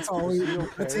 That's all.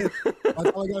 That's it.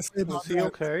 That's all I gotta say about that. Is he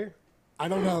okay? I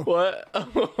don't know. What?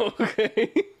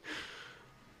 Okay.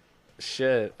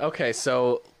 Shit. Okay,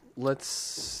 so let's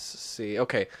see.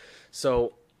 Okay,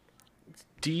 so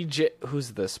DJ,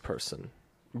 who's this person?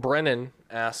 Brennan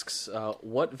asks,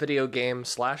 what video game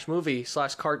 / movie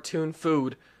 / cartoon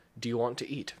food do you want to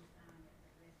eat?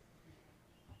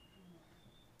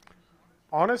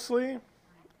 Honestly,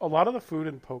 a lot of the food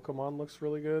in Pokemon looks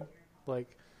really good.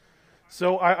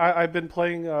 So I've been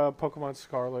playing Pokemon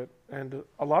Scarlet, and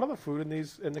a lot of the food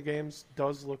in the games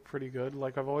does look pretty good.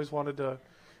 Like, I've always wanted to...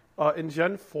 in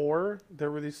Gen 4,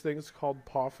 there were these things called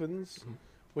Poffins,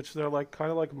 which they're kind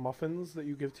of like muffins that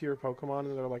you give to your Pokemon,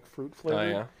 and they're like fruit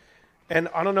flavored. Oh, yeah. And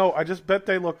I don't know. I just bet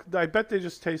they look. I bet they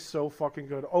just taste so fucking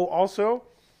good. Oh, also,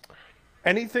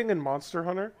 anything in Monster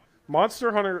Hunter.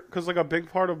 Monster Hunter, because like a big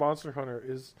part of Monster Hunter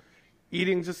is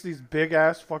eating just these big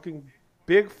ass fucking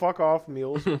big fuck off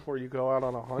meals before you go out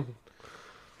on a hunt.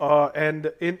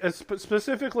 And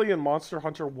specifically in Monster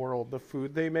Hunter World, the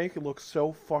food they make looks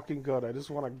so fucking good. I just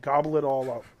want to gobble it all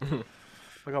up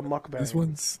like a mukbang.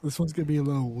 This one's gonna be a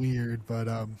little weird, but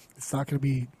it's not gonna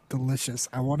be delicious.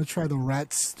 I want to try the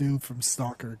rat stew from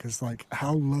Stalker because, like,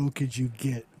 how low could you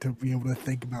get to be able to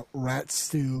think about rat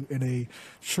stew in a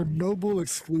Chernobyl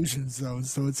exclusion zone?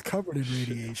 So it's covered in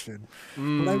radiation.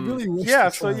 But I really wish. Yeah,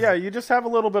 to so try yeah, it. you just have a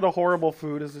little bit of horrible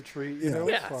food as a treat. You know,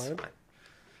 Yeah, it's it's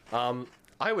fine.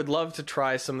 I would love to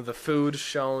try some of the food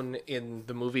shown in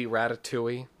the movie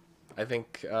Ratatouille. I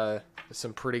think there's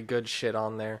some pretty good shit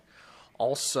on there.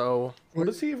 Also, What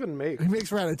does he even make? He makes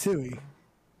ratatouille.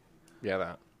 yeah,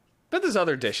 that. But there's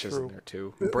other dishes in True. there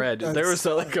too. Bread. That's- There was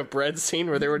like a bread scene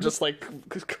where they were just like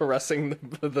caressing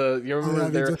the you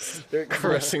remember Yeah, they're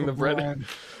caressing the bread. Bread.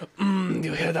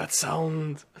 You hear that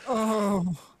sound?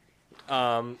 Oh,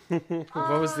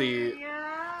 What was the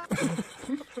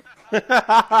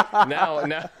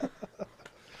now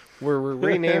we're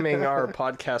renaming our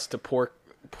podcast to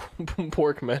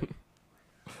Porkmen.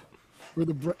 we're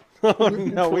the bre-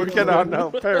 No, we cannot.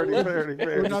 No, parody.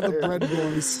 we're not the bread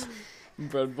boys.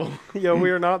 Bread bowl. Yeah,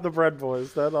 we are not the bread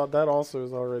boys. That also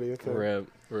is already a thing.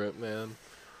 Rip, man.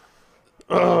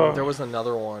 There was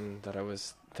another one that I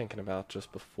was thinking about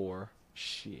just before.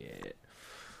 Shit.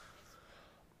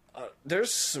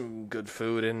 There's some good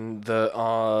food in the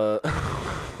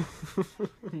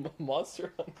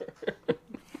Monster Hunter.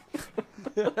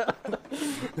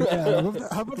 Yeah,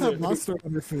 how about that Monster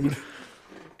Hunter food?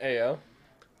 Ayo.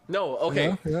 No,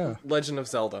 okay. Yeah. Legend of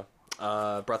Zelda.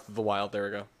 Breath of the Wild, there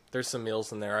we go. There's some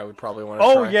meals in there I would probably want to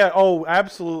Oh try. yeah, oh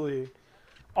absolutely.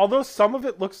 Although some of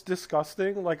it looks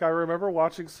disgusting, like I remember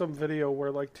watching some video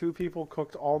where like two people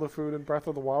cooked all the food in Breath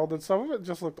of the Wild, and some of it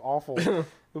just looked awful. It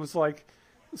was like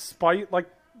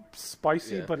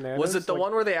spicy Yeah. bananas. Was it the like,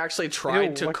 one where they actually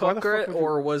tried to like, why the cook it, fuck would you-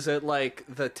 or was it like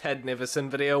the Ted Nivison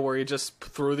video where he just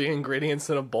threw the ingredients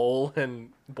in a bowl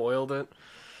and boiled it?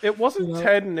 It wasn't You know-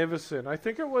 Ted Nivison. I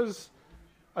think it was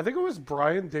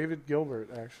Brian David Gilbert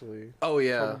actually Oh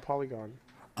yeah. from Polygon.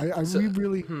 We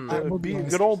really, I will be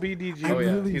honest, Good old BDG. I Oh,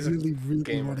 yeah. really, He's a really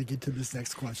gamer. want to get to this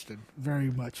next question. Very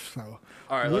much so.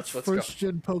 All right, Which let's go.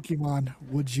 first-gen Pokemon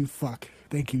would you fuck?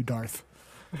 Thank you, Darth.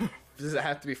 Does it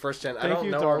have to be first gen? I Thank don't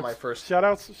you, know Darth. my first. Shout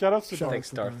outs to Shout Darth. Thanks, out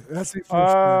to Darth. That's the first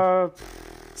Uh,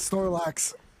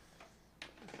 Snorlax.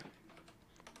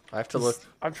 I have to look.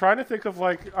 I'm trying to think of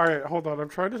like. All right, hold on. I'm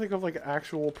trying to think of like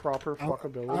actual proper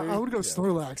fuckability. I would go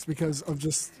Snorlax because of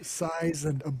just size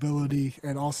and ability,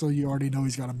 and also you already know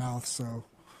he's got a mouth, so.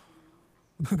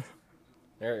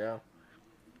 There you go.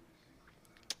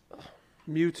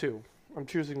 Mewtwo. I'm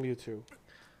choosing Mewtwo.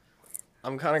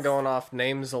 I'm kind of going off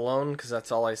names alone because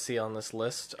that's all I see on this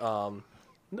list. No,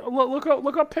 look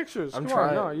up pictures. I'm Come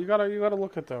trying. on, no, you gotta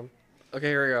look at them. Okay,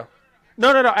 here we go.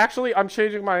 No. Actually, I'm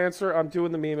changing my answer. I'm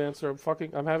doing the meme answer.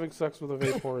 I'm having sex with a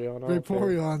Vaporeon. I don't care.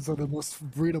 Vaporeons are the most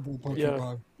breedable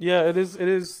Pokemon. Yeah, it is. It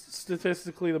is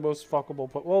statistically the most fuckable.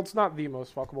 Well, it's not the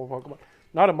most fuckable Pokemon,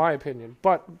 not in my opinion.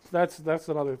 But that's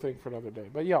another thing for another day.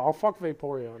 But yeah, I'll fuck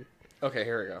Vaporeon. Okay,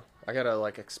 here we go. I gotta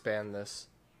like expand this.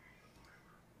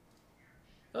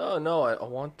 Oh no, I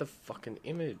want the fucking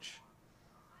image.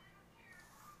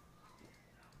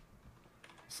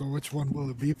 So which one will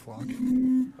it be, Flock?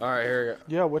 All right, here we go.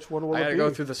 Yeah, which one will I it gotta be? go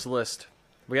through this list.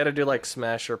 We gotta do like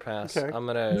smash or pass. Okay. I'm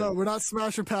gonna No, we're not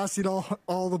smash or passing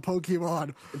all the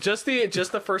Pokemon. just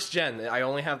the first gen. I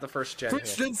only have the first gen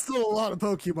First here. gen's still a lot of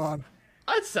Pokemon.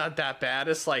 It's not that bad.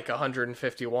 It's like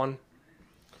 151.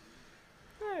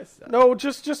 No,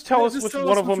 just tell Yeah, us just which tell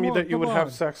one us of them which one, that you would come have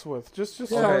on. sex with. Just Yeah,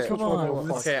 tell us come which one on, you would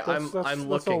fuck. let's- Okay, That's all I'm we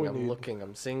looking. I'm need. looking.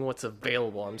 I'm seeing what's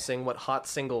available. I'm seeing what hot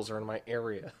singles are in my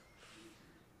area.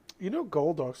 You know,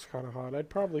 Golduck's kind of hot. I'd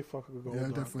probably fuck a Golduck. Yeah,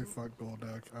 definitely fuck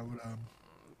Golduck. I would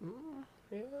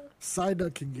Yeah.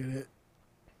 Psyduck can get it.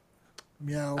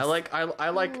 Meow. I like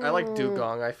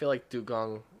Dugong. I feel like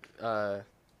Dugong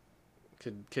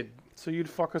could So you'd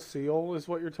fuck a seal, is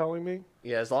what you're telling me?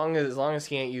 yeah, as long as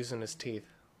he ain't using his teeth.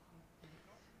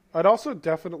 I'd also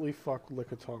definitely fuck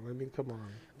Lickitung. I mean, come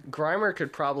on. Grimer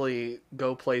could probably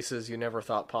go places you never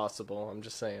thought possible. I'm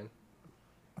just saying.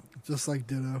 Just like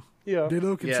Ditto. Yeah.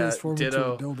 Ditto can Yeah, transform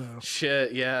Ditto. into a dildo.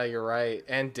 Shit, yeah, you're right.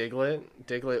 And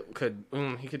Diglett could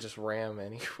he could just ram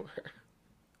anywhere.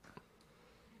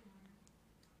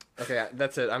 Okay,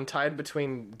 that's it. I'm tied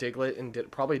between Diglett and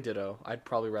probably Ditto. I'd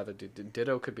probably rather do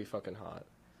Ditto. Could be fucking hot.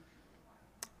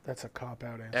 That's a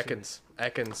cop-out answer.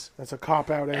 Ekans. That's a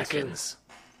cop-out answer. Ekans.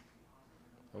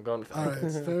 I'm going with All right,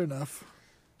 Ekans. fair enough.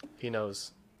 He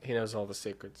knows all the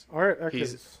secrets. All right,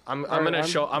 Ekans. I'm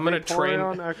gonna train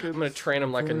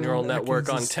him like a neural Vaporeon, network Ekans,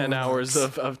 on and 10 hours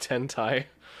Snorlax. of Tentai.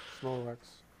 Snorlax.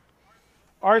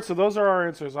 All right, so those are our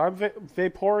answers. I'm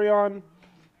Vaporeon,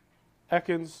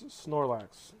 Ekans,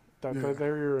 Snorlax. They're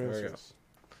your There we go. answers.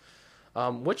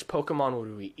 Which Pokemon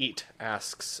would we eat?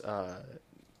 Asks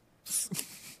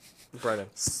Brennan.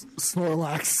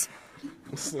 Snorlax.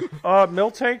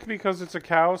 Miltank, because it's a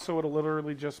cow, so it'll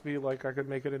literally just be like I could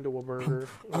make it into a burger.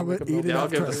 I would Make a eat it Yeah, I'll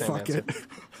after give I the same fuck answer. it.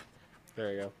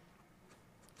 There you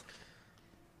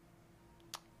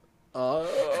go.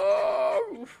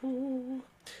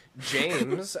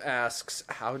 James asks,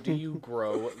 how do you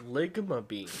grow Ligma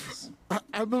beans?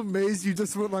 I'm amazed you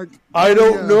just went like. I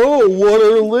don't yeah. know what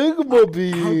are Ligma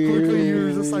beans. How quickly you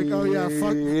were just like, oh yeah,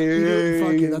 fuck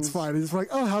it, that's fine. It's like,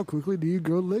 oh, how quickly do you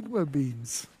grow Ligma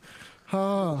beans?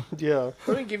 Huh. Yeah,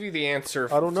 Let me give you the answer.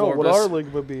 I don't know what Florbus. are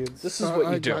Ligma beans. This is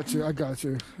what you do. I got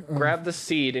you. Grab the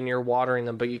seed and you're watering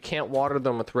them, but you can't water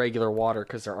them with regular water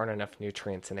because there aren't enough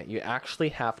nutrients in it. You actually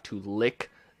have to lick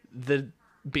the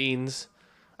beans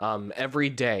every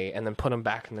day and then put them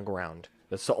back in the ground.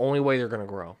 That's the only way they're going to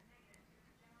grow.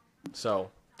 So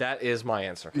that is my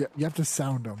answer. Yeah, you have to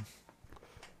sound them.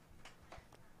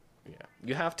 Yeah,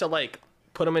 you have to like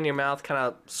put them in your mouth, kind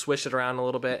of swish it around a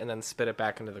little bit, and then spit it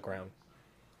back into the ground.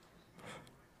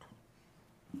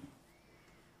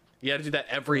 You got to do that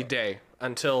every day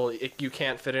until you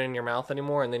can't fit it in your mouth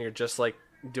anymore, and then you're just like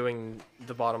doing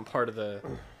the bottom part of the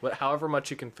however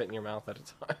much you can fit in your mouth at a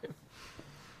time.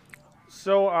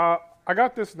 So, I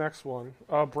got this next one.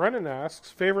 Brennan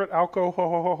asks, favorite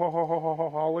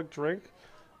alcoholic drink?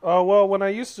 Well, when I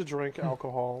used to drink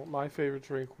alcohol, my favorite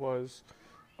drink was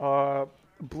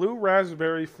blue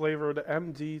raspberry flavored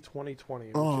MD 2020.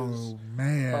 Which is,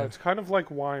 man. it's kind of like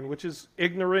wine, which is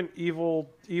ignorant, evil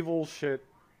shit.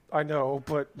 I know,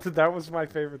 but that was my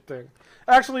favorite thing.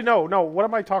 Actually, no. What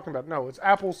am I talking about? No, it's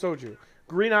apple soju.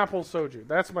 Green apple soju.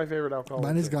 That's my favorite alcohol.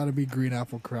 Mine has got to be green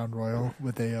apple Crown Royal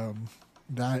with a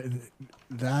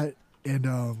that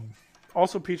and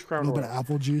Also peach a crown little bit royal. of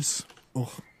apple juice.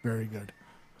 Oh, very good.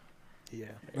 Yeah.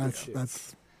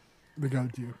 That's the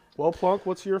go-to. Well, Plunk,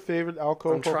 what's your favorite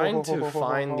alcohol? I'm trying to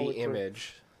find the drink?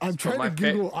 image. I'm trying my to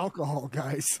Google alcohol,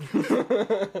 guys.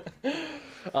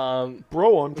 Bro, I'm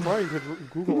trying to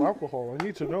Google alcohol. I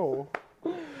need to know.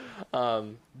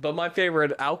 But my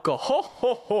favorite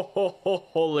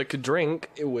alcoholic drink,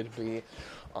 it would be,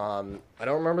 I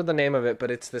don't remember the name of it, but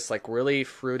it's this like really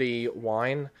fruity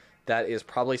wine that is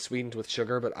probably sweetened with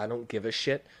sugar, but I don't give a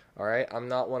shit. All right, I'm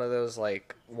not one of those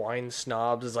like wine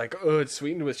snobs. Is like, oh, it's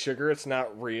sweetened with sugar. It's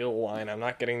not real wine. I'm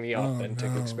not getting the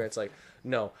authentic experience. Like,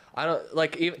 no, I don't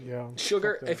like even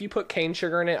sugar. If you put cane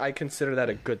sugar in it, I consider that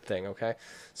a good thing. Okay,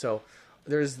 so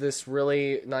there's this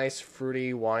really nice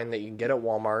fruity wine that you can get at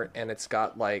Walmart, and it's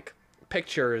got like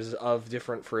pictures of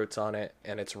different fruits on it,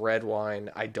 and it's red wine.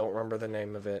 I don't remember the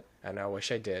name of it, and I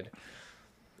wish I did.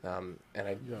 And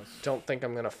I don't think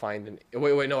I'm gonna find an.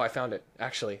 Wait, no, I found it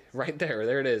actually right there.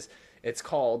 There it is. It's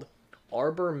called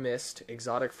Arbor Mist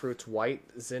Exotic Fruits White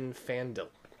Zinfandel.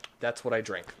 That's what I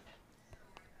drink.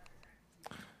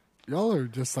 Y'all are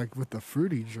just like with the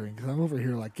fruity drinks. I'm over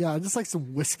here like, yeah, I just like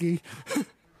some whiskey.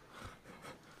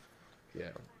 Yeah.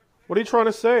 What are you trying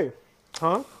to say?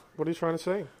 Huh? What are you trying to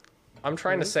say? I'm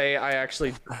trying to say I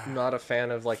actually not a fan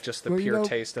of like just the pure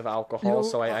taste of alcohol,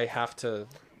 so I have to.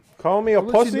 Call me a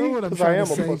pussy? You know what I'm Because I trying am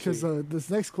to a say, pussy. because this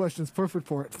next question is perfect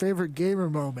for it. Favorite gamer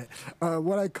moment.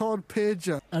 What I called Pidge.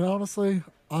 And honestly,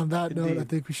 on that note, I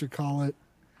think we should call it.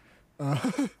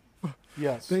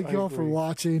 Yes. Thank you all for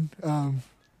watching.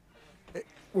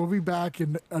 We'll be back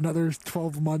in another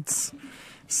 12 months.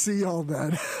 See y'all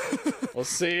then. We'll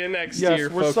see you next Yes, year,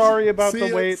 we're folks. sorry about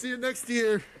the wait. See you next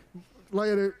year.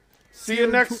 Later. See you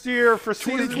next year for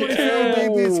season 2024, 2.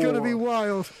 baby. It's going to be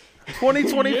wild.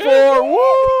 2024.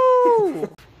 Woo!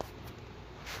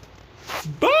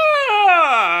 Bye.